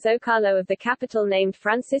square Zócalo of the capital named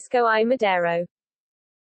Francisco I. Madero.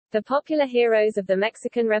 The popular heroes of the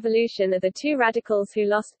Mexican Revolution are the 2 radicals who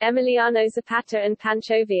lost, Emiliano Zapata and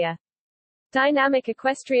Pancho Villa. Dynamic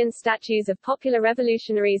equestrian statues of popular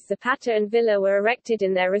revolutionaries Zapata and Villa were erected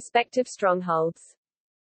in their respective strongholds.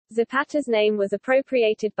 Zapata's name was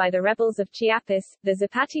appropriated by the rebels of Chiapas, the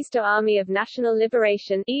Zapatista Army of National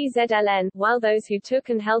Liberation (EZLN), while those who took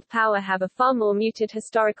and held power have a far more muted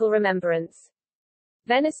historical remembrance.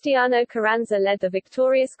 Venustiano Carranza led the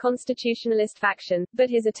victorious Constitutionalist faction, but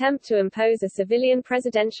his attempt to impose a civilian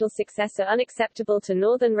presidential successor unacceptable to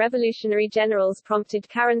northern revolutionary generals prompted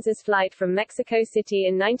Carranza's flight from Mexico City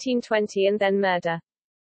in 1920 and then murder.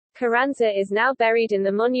 Carranza is now buried in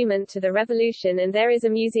the Monument to the Revolution and there is a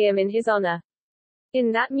museum in his honor.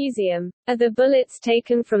 In that museum are the bullets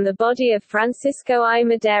taken from the body of Francisco I.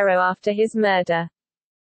 Madero after his murder.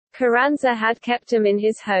 Carranza had kept them in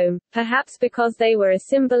his home, perhaps because they were a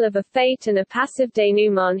symbol of a fate and a passive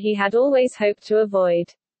denouement he had always hoped to avoid.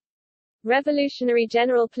 Revolutionary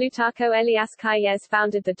General Plutarco Elias Calles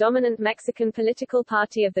founded the dominant Mexican political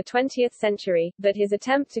party of the 20th century, but his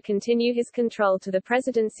attempt to continue his control to the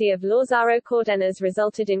presidency of Lázaro Cárdenas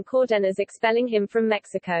resulted in Cárdenas expelling him from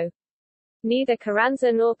Mexico. Neither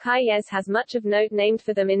Carranza nor Calles has much of note named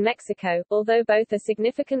for them in Mexico, although both are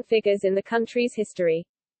significant figures in the country's history.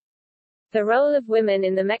 The role of women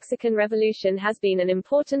in the Mexican Revolution has been an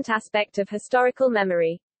important aspect of historical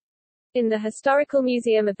memory. In the Historical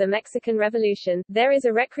Museum of the Mexican Revolution, there is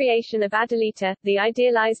a recreation of Adelita, the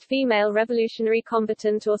idealized female revolutionary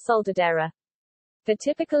combatant or soldadera. The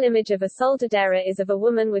typical image of a soldadera is of a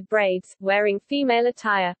woman with braids, wearing female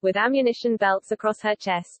attire, with ammunition belts across her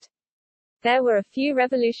chest. There were a few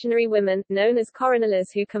revolutionary women, known as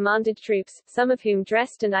coronelas, who commanded troops, some of whom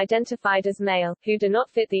dressed and identified as male, who do not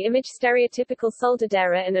fit the image stereotypical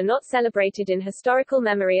soldadera and are not celebrated in historical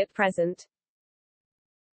memory at present.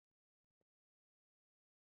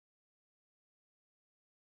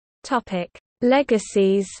 Topic: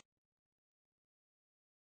 Legacies.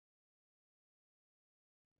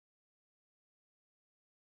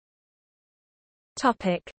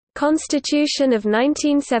 Topic: Constitution of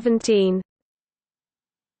 1917.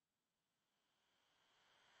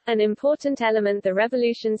 An important element the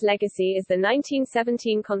revolution's legacy is the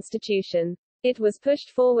 1917 Constitution. It was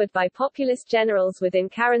pushed forward by populist generals within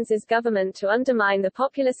Carranza's government to undermine the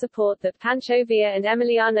popular support that Pancho Villa and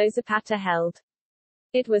Emiliano Zapata held.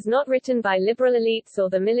 It was not written by liberal elites or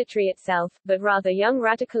the military itself, but rather young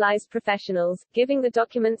radicalized professionals, giving the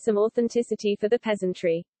document some authenticity for the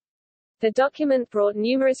peasantry. The document brought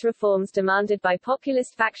numerous reforms demanded by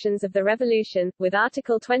populist factions of the revolution, with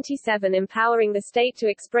Article 27 empowering the state to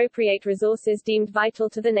expropriate resources deemed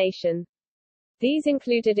vital to the nation. These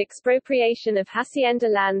included expropriation of hacienda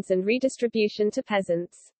lands and redistribution to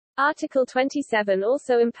peasants. Article 27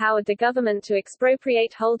 also empowered the government to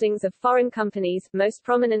expropriate holdings of foreign companies, most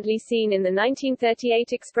prominently seen in the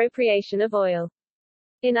 1938 expropriation of oil.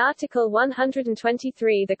 In Article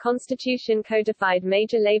 123 the Constitution codified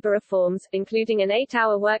major labor reforms, including an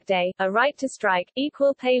 8-hour workday, a right to strike,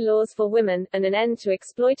 equal pay laws for women, and an end to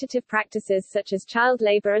exploitative practices such as child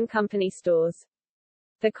labor and company stores.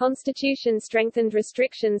 The Constitution strengthened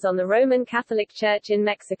restrictions on the Roman Catholic Church in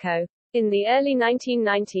Mexico. In the early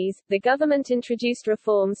 1990s, the government introduced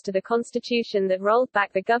reforms to the Constitution that rolled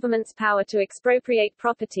back the government's power to expropriate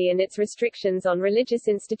property and its restrictions on religious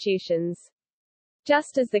institutions.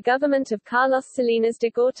 Just as the government of Carlos Salinas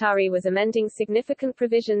de Gortari was amending significant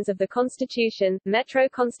provisions of the Constitution, Metro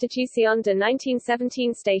Constitución de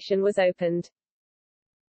 1917 station was opened.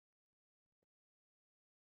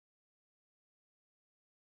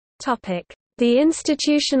 Topic: The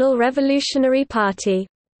Institutional Revolutionary Party.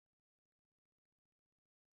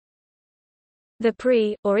 The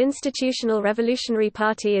PRI, or Institutional Revolutionary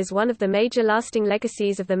Party, is one of the major lasting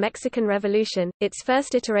legacies of the Mexican Revolution. Its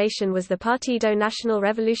first iteration was the Partido Nacional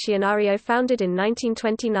Revolucionario, founded in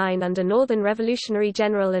 1929 under Northern Revolutionary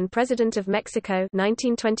General and President of Mexico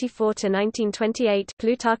 (1924–1928)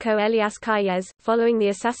 Plutarco Elias Calles, following the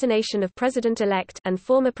assassination of President-elect and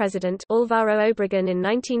former President Álvaro Obregón in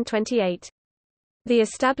 1928. The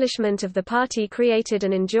establishment of the party created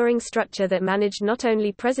an enduring structure that managed not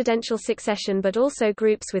only presidential succession but also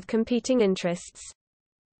groups with competing interests.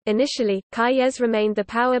 Initially, Calles remained the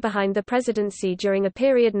power behind the presidency during a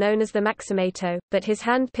period known as the Maximato, but his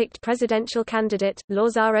hand-picked presidential candidate,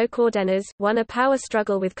 Lázaro Cárdenas, won a power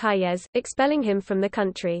struggle with Calles, expelling him from the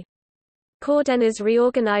country. Cárdenas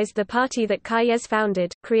reorganized the party that Calles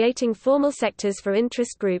founded, creating formal sectors for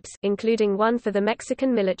interest groups, including one for the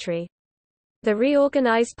Mexican military. The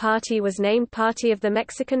reorganized party was named Party of the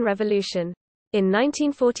Mexican Revolution. In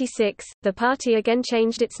 1946, the party again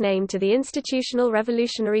changed its name to the Institutional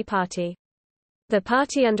Revolutionary Party. The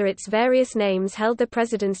party under its various names held the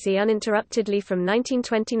presidency uninterruptedly from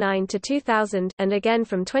 1929 to 2000, and again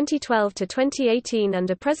from 2012 to 2018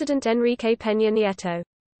 under President Enrique Peña Nieto.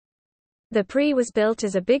 The PRI was built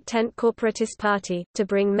as a big tent corporatist party, to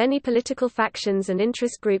bring many political factions and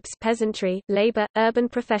interest groups, peasantry, labor, urban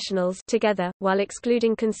professionals together, while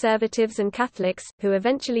excluding conservatives and Catholics, who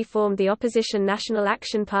eventually formed the opposition National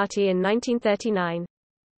Action Party in 1939.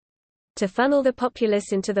 To funnel the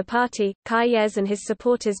populace into the party, Calles and his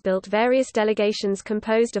supporters built various delegations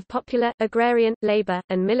composed of popular, agrarian, labor,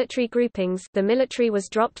 and military groupings. The military was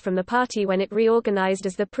dropped from the party when it reorganized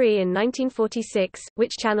as the PRI in 1946,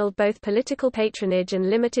 which channeled both political patronage and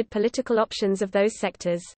limited political options of those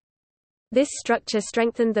sectors. This structure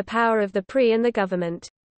strengthened the power of the PRI and the government.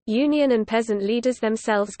 Union and peasant leaders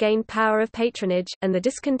themselves gained power of patronage, and the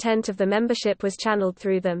discontent of the membership was channeled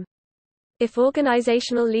through them. If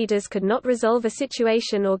organizational leaders could not resolve a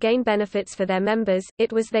situation or gain benefits for their members,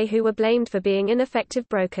 it was they who were blamed for being ineffective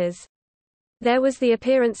brokers. There was the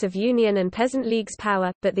appearance of union and peasant leagues'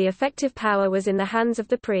 power, but the effective power was in the hands of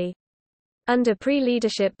the PRI. Under PRI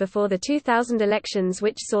leadership before the 2000 elections,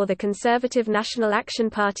 which saw the Conservative National Action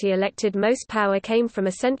Party elected, most power came from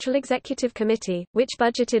a central executive committee, which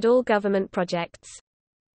budgeted all government projects.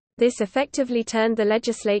 This effectively turned the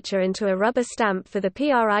legislature into a rubber stamp for the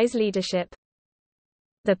PRI's leadership.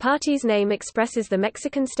 The party's name expresses the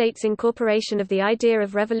Mexican state's incorporation of the idea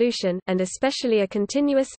of revolution, and especially a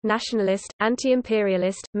continuous, nationalist,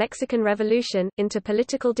 anti-imperialist, Mexican revolution, into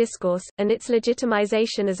political discourse, and its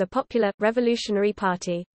legitimization as a popular, revolutionary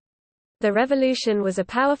party. The revolution was a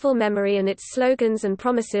powerful memory, and its slogans and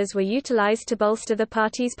promises were utilized to bolster the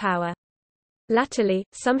party's power. Latterly,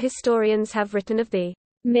 some historians have written of the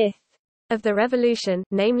myth of the revolution,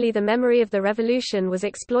 namely the memory of the revolution was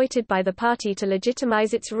exploited by the party to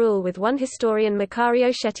legitimize its rule, with one historian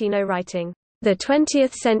Macario Schettino writing, "The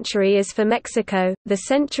 20th century is for Mexico, the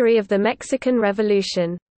century of the Mexican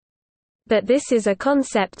Revolution. But this is a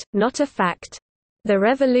concept, not a fact. The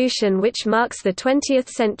revolution which marks the 20th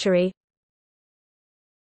century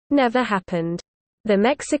never happened. The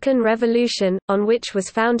Mexican Revolution, on which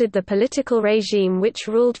was founded the political regime which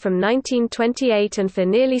ruled from 1928 and for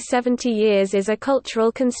nearly 70 years, is a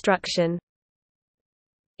cultural construction."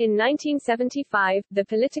 In 1975, the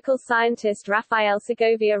political scientist Rafael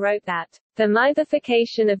Segovia wrote that, "The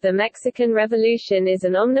mythification of the Mexican Revolution is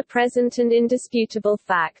an omnipresent and indisputable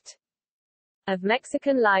fact of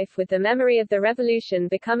Mexican life, with the memory of the revolution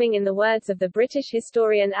becoming, in the words of the British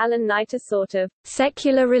historian Alan Knight, a sort of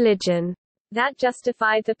secular religion that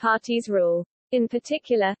justified the party's rule." In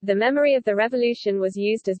particular, the memory of the revolution was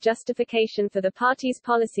used as justification for the party's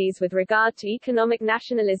policies with regard to economic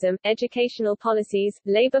nationalism, educational policies,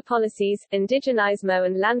 labor policies, indigenismo,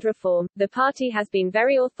 and land reform. The party has been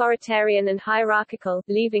very authoritarian and hierarchical,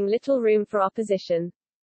 leaving little room for opposition.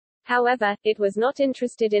 However, it was not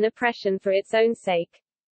interested in oppression for its own sake.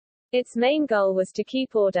 Its main goal was to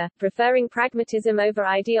keep order, preferring pragmatism over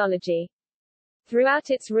ideology. Throughout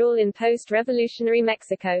its rule in post-revolutionary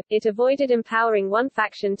Mexico, it avoided empowering one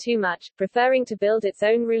faction too much, preferring to build its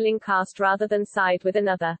own ruling caste rather than side with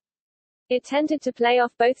another. It tended to play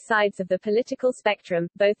off both sides of the political spectrum,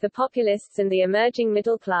 both the populists and the emerging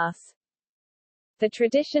middle class. The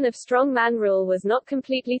tradition of strongman rule was not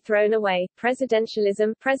completely thrown away.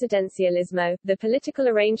 Presidentialism, presidencialismo, the political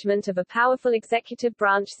arrangement of a powerful executive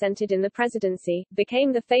branch centered in the presidency,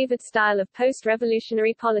 became the favored style of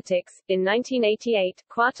post-revolutionary politics. In 1988,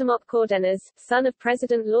 Cuauhtémoc Cárdenas, son of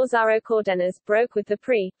President Lázaro Cárdenas, broke with the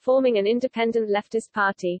PRI, forming an independent leftist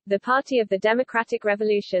party, the Party of the Democratic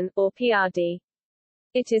Revolution, or PRD.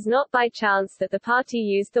 It is not by chance that the party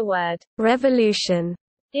used the word revolution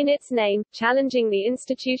in its name, challenging the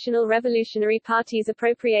institutional Revolutionary Party's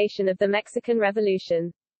appropriation of the Mexican Revolution.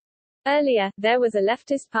 Earlier, there was a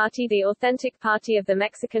leftist party, the Authentic Party of the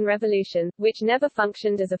Mexican Revolution, which never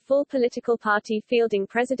functioned as a full political party fielding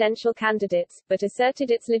presidential candidates, but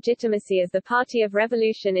asserted its legitimacy as the Party of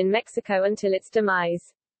Revolution in Mexico until its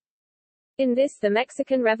demise. In this, the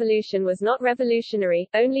Mexican Revolution was not revolutionary,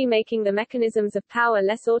 only making the mechanisms of power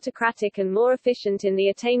less autocratic and more efficient in the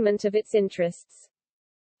attainment of its interests.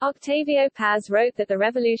 Octavio Paz wrote that the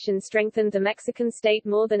revolution strengthened the Mexican state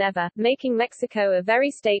more than ever, making Mexico a very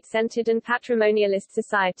state-centered and patrimonialist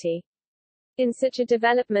society. In such a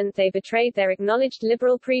development they betrayed their acknowledged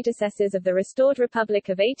liberal predecessors of the restored Republic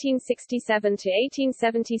of 1867 to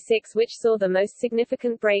 1876, which saw the most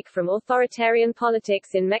significant break from authoritarian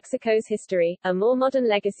politics in Mexico's history. A more modern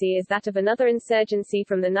legacy is that of another insurgency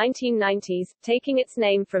from the 1990s, taking its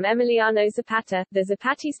name from Emiliano Zapata, the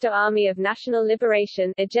Zapatista Army of National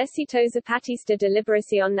Liberation, Ejército Zapatista de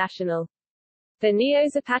Liberación Nacional. The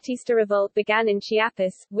Neo-Zapatista revolt began in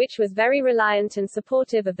Chiapas, which was very reliant and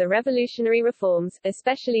supportive of the revolutionary reforms,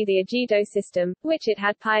 especially the ejido system, which it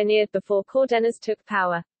had pioneered before Cárdenas took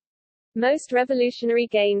power. Most revolutionary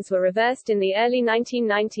gains were reversed in the early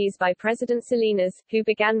 1990s by President Salinas, who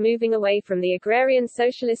began moving away from the agrarian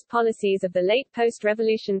socialist policies of the late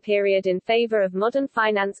post-revolution period in favor of modern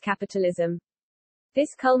finance capitalism.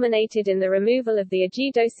 This culminated in the removal of the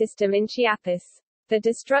ejido system in Chiapas. The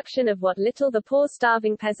destruction of what little the poor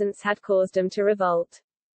starving peasants had caused them to revolt.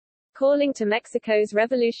 Calling to Mexico's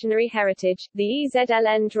revolutionary heritage, the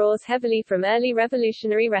EZLN draws heavily from early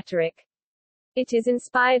revolutionary rhetoric. It is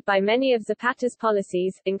inspired by many of Zapata's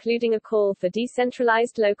policies, including a call for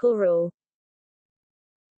decentralized local rule.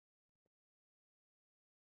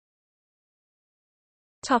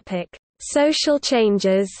 Topic: Social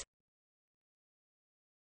changes.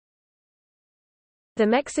 The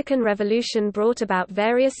Mexican Revolution brought about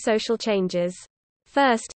various social changes.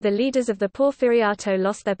 First, the leaders of the Porfiriato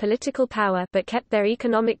lost their political power but kept their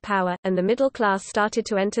economic power, and the middle class started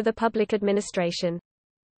to enter the public administration.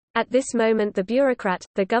 At this moment the bureaucrat,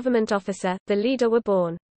 the government officer, the leader were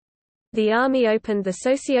born. The army opened the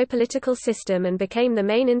socio-political system and became the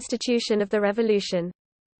main institution of the revolution.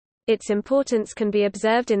 Its importance can be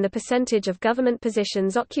observed in the percentage of government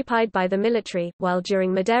positions occupied by the military. While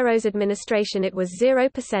during Madero's administration it was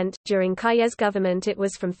 0%, during Calles' government it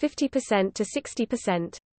was from 50% to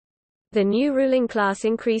 60%. The new ruling class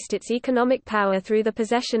increased its economic power through the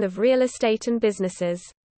possession of real estate and businesses.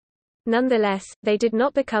 Nonetheless, they did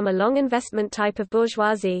not become a long investment type of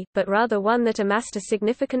bourgeoisie, but rather one that amassed a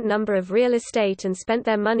significant number of real estate and spent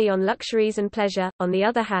their money on luxuries and pleasure. On the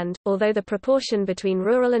other hand, although the proportion between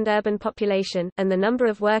rural and urban population, and the number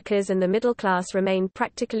of workers and the middle class remained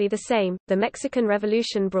practically the same, the Mexican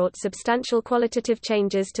Revolution brought substantial qualitative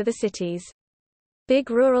changes to the cities. Big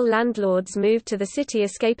rural landlords moved to the city,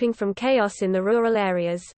 escaping from chaos in the rural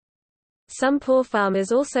areas. Some poor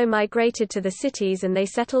farmers also migrated to the cities, and they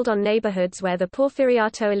settled on neighborhoods where the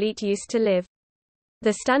Porfiriato elite used to live.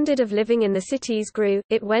 The standard of living in the cities grew.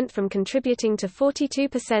 It went from contributing to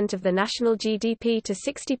 42% of the national GDP to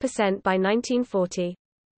 60% by 1940.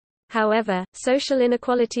 However, social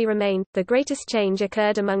inequality remained. The greatest change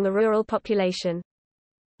occurred among the rural population.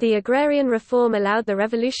 The agrarian reform allowed the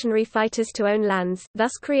revolutionary fighters to own lands,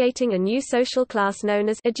 thus creating a new social class known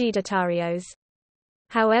as ejidatarios.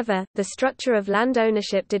 However, the structure of land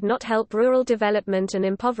ownership did not help rural development and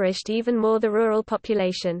impoverished even more the rural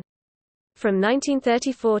population. From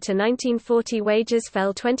 1934 to 1940 wages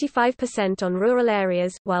fell 25% on rural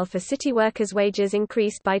areas, while for city workers wages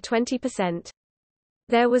increased by 20%.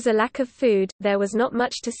 There was a lack of food, there was not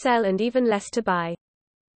much to sell and even less to buy.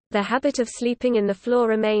 The habit of sleeping in the floor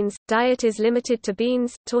remains, diet is limited to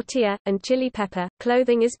beans, tortilla, and chili pepper,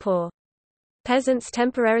 clothing is poor. Peasants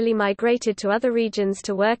temporarily migrated to other regions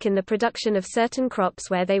to work in the production of certain crops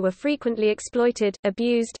where they were frequently exploited,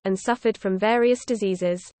 abused, and suffered from various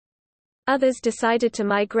diseases. Others decided to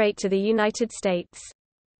migrate to the United States.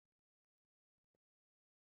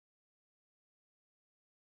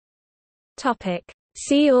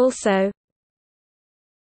 See also: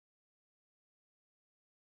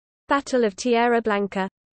 Battle of Tierra Blanca,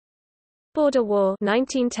 Border War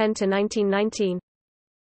 1910 to 1919,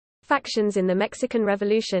 Factions in the Mexican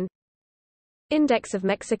Revolution, Index of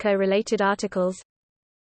Mexico-related articles,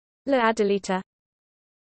 La Adelita,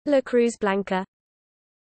 La Cruz Blanca,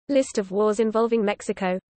 List of wars involving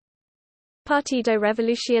Mexico, Partido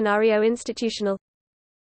Revolucionario Institucional,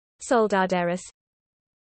 Soldaderas,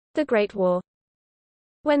 The Great War,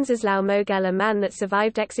 Wenceslao Moguel, a man that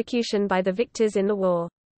survived execution by the victors in the war.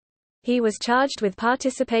 He was charged with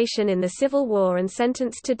participation in the Civil War and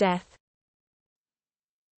sentenced to death.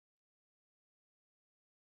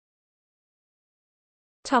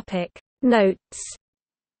 Notes.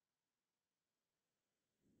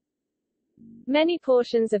 Many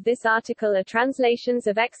portions of this article are translations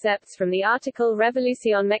of excerpts from the article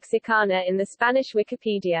Revolución Mexicana in the Spanish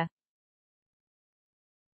Wikipedia.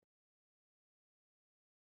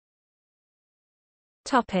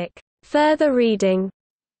 Further reading.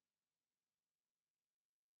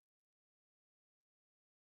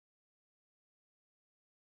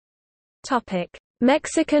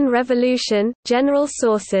 Mexican Revolution, general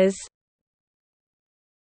sources.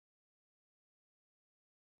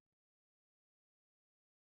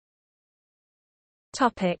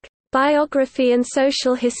 Biography and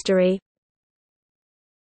social history.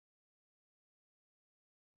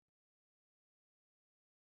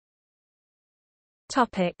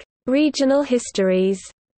 Regional histories.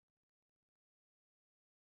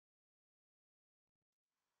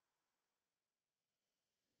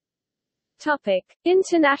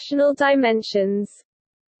 International dimensions.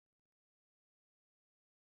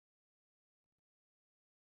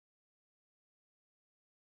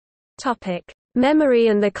 Memory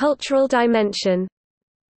and the cultural dimension.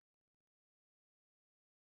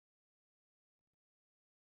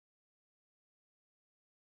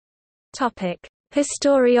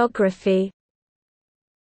 Historiography.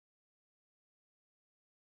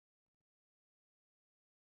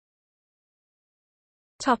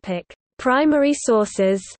 Topic: Primary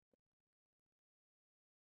sources.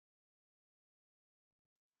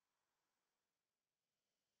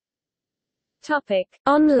 Topic: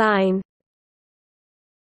 Online.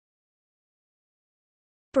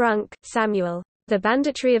 Brunk, Samuel. The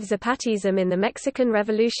Banditry of Zapatism in the Mexican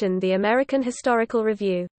Revolution. The American Historical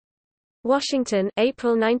Review. Washington,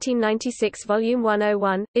 April 1996. Volume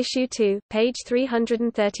 101, Issue 2, page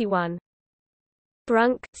 331.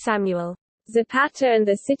 Brunk, Samuel. Zapata and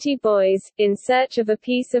the City Boys, In Search of a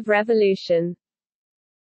Piece of Revolution.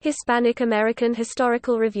 Hispanic American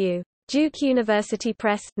Historical Review. Duke University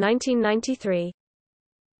Press, 1993.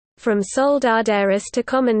 From Soldaderos to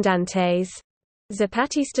Comandantes.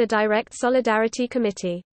 Zapatista Direct Solidarity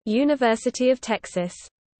Committee. University of Texas.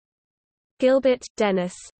 Gilbert,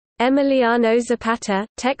 Dennis. Emiliano Zapata,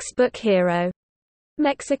 Textbook Hero.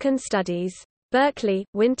 Mexican Studies. Berkeley,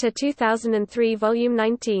 Winter 2003. Volume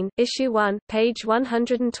 19, Issue 1, page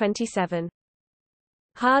 127.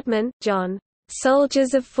 Hardman, John.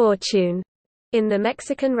 Soldiers of Fortune. In the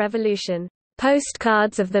Mexican Revolution.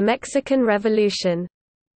 Postcards of the Mexican Revolution.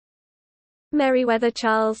 Meriwether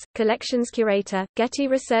Charles, Collections Curator, Getty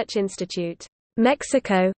Research Institute.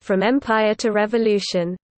 Mexico, From Empire to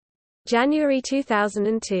Revolution. January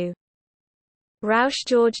 2002. Rausch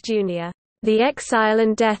George Jr. The Exile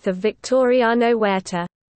and Death of Victoriano Huerta.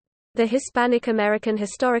 The Hispanic American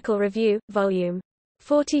Historical Review, Volume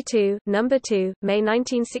 42, No. 2, May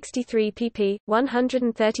 1963. pp.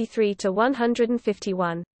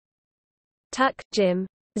 133–151. Tuck, Jim.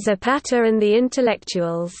 Zapata and the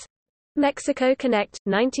Intellectuals. Mexico Connect,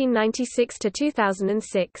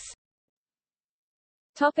 1996–2006.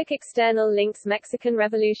 Topic: External links. Mexican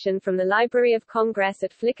Revolution from the Library of Congress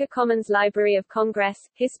at Flickr Commons. Library of Congress,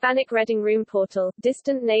 Hispanic Reading Room Portal,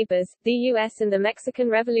 Distant Neighbors, the U.S. and the Mexican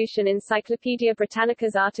Revolution. Encyclopedia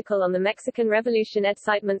Britannica's article on the Mexican Revolution.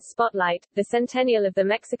 Excitement Spotlight, The Centennial of the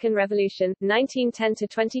Mexican Revolution,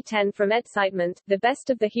 1910–2010. From Excitement, The Best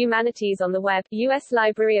of the Humanities on the Web, U.S.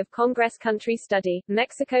 Library of Congress. Country Study,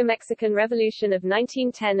 Mexico. Mexican Revolution of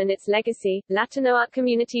 1910 and Its Legacy,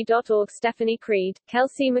 LatinoArtCommunity.org. Stephanie Creed,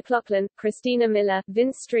 Kelsey McLaughlin, Christina Miller,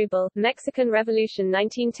 Vince Struble, Mexican Revolution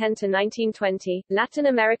 1910–1920, Latin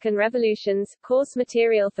American Revolutions, Course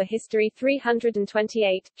Material for History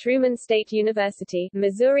 328, Truman State University,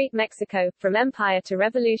 Missouri, Mexico, From Empire to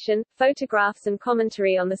Revolution, Photographs and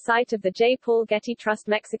Commentary on the site of the J. Paul Getty Trust.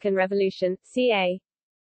 Mexican Revolution, ca.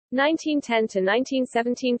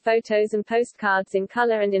 1910–1917. Photos and postcards in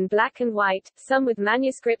color and in black and white, some with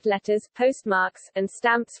manuscript letters, postmarks, and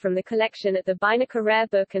stamps from the collection at the Beinecke Rare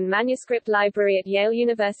Book and Manuscript Library at Yale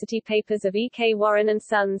University. Papers of E. K. Warren and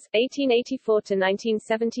Sons,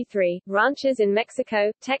 1884–1973, Ranches in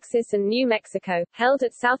Mexico, Texas and New Mexico, held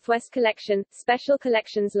at Southwest Collection, Special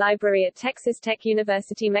Collections Library at Texas Tech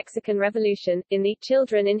University. Mexican Revolution, in the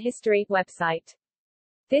Children in History website.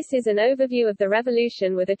 This is an overview of the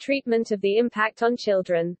revolution with a treatment of the impact on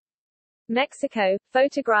children. Mexico,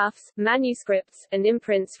 photographs, manuscripts, and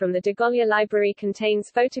imprints from the Degolla Library contains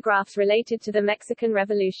photographs related to the Mexican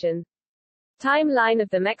Revolution. Timeline of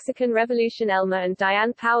the Mexican Revolution. Elmer and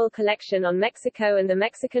Diane Powell Collection on Mexico and the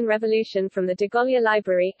Mexican Revolution from the Degolla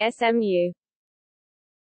Library, SMU.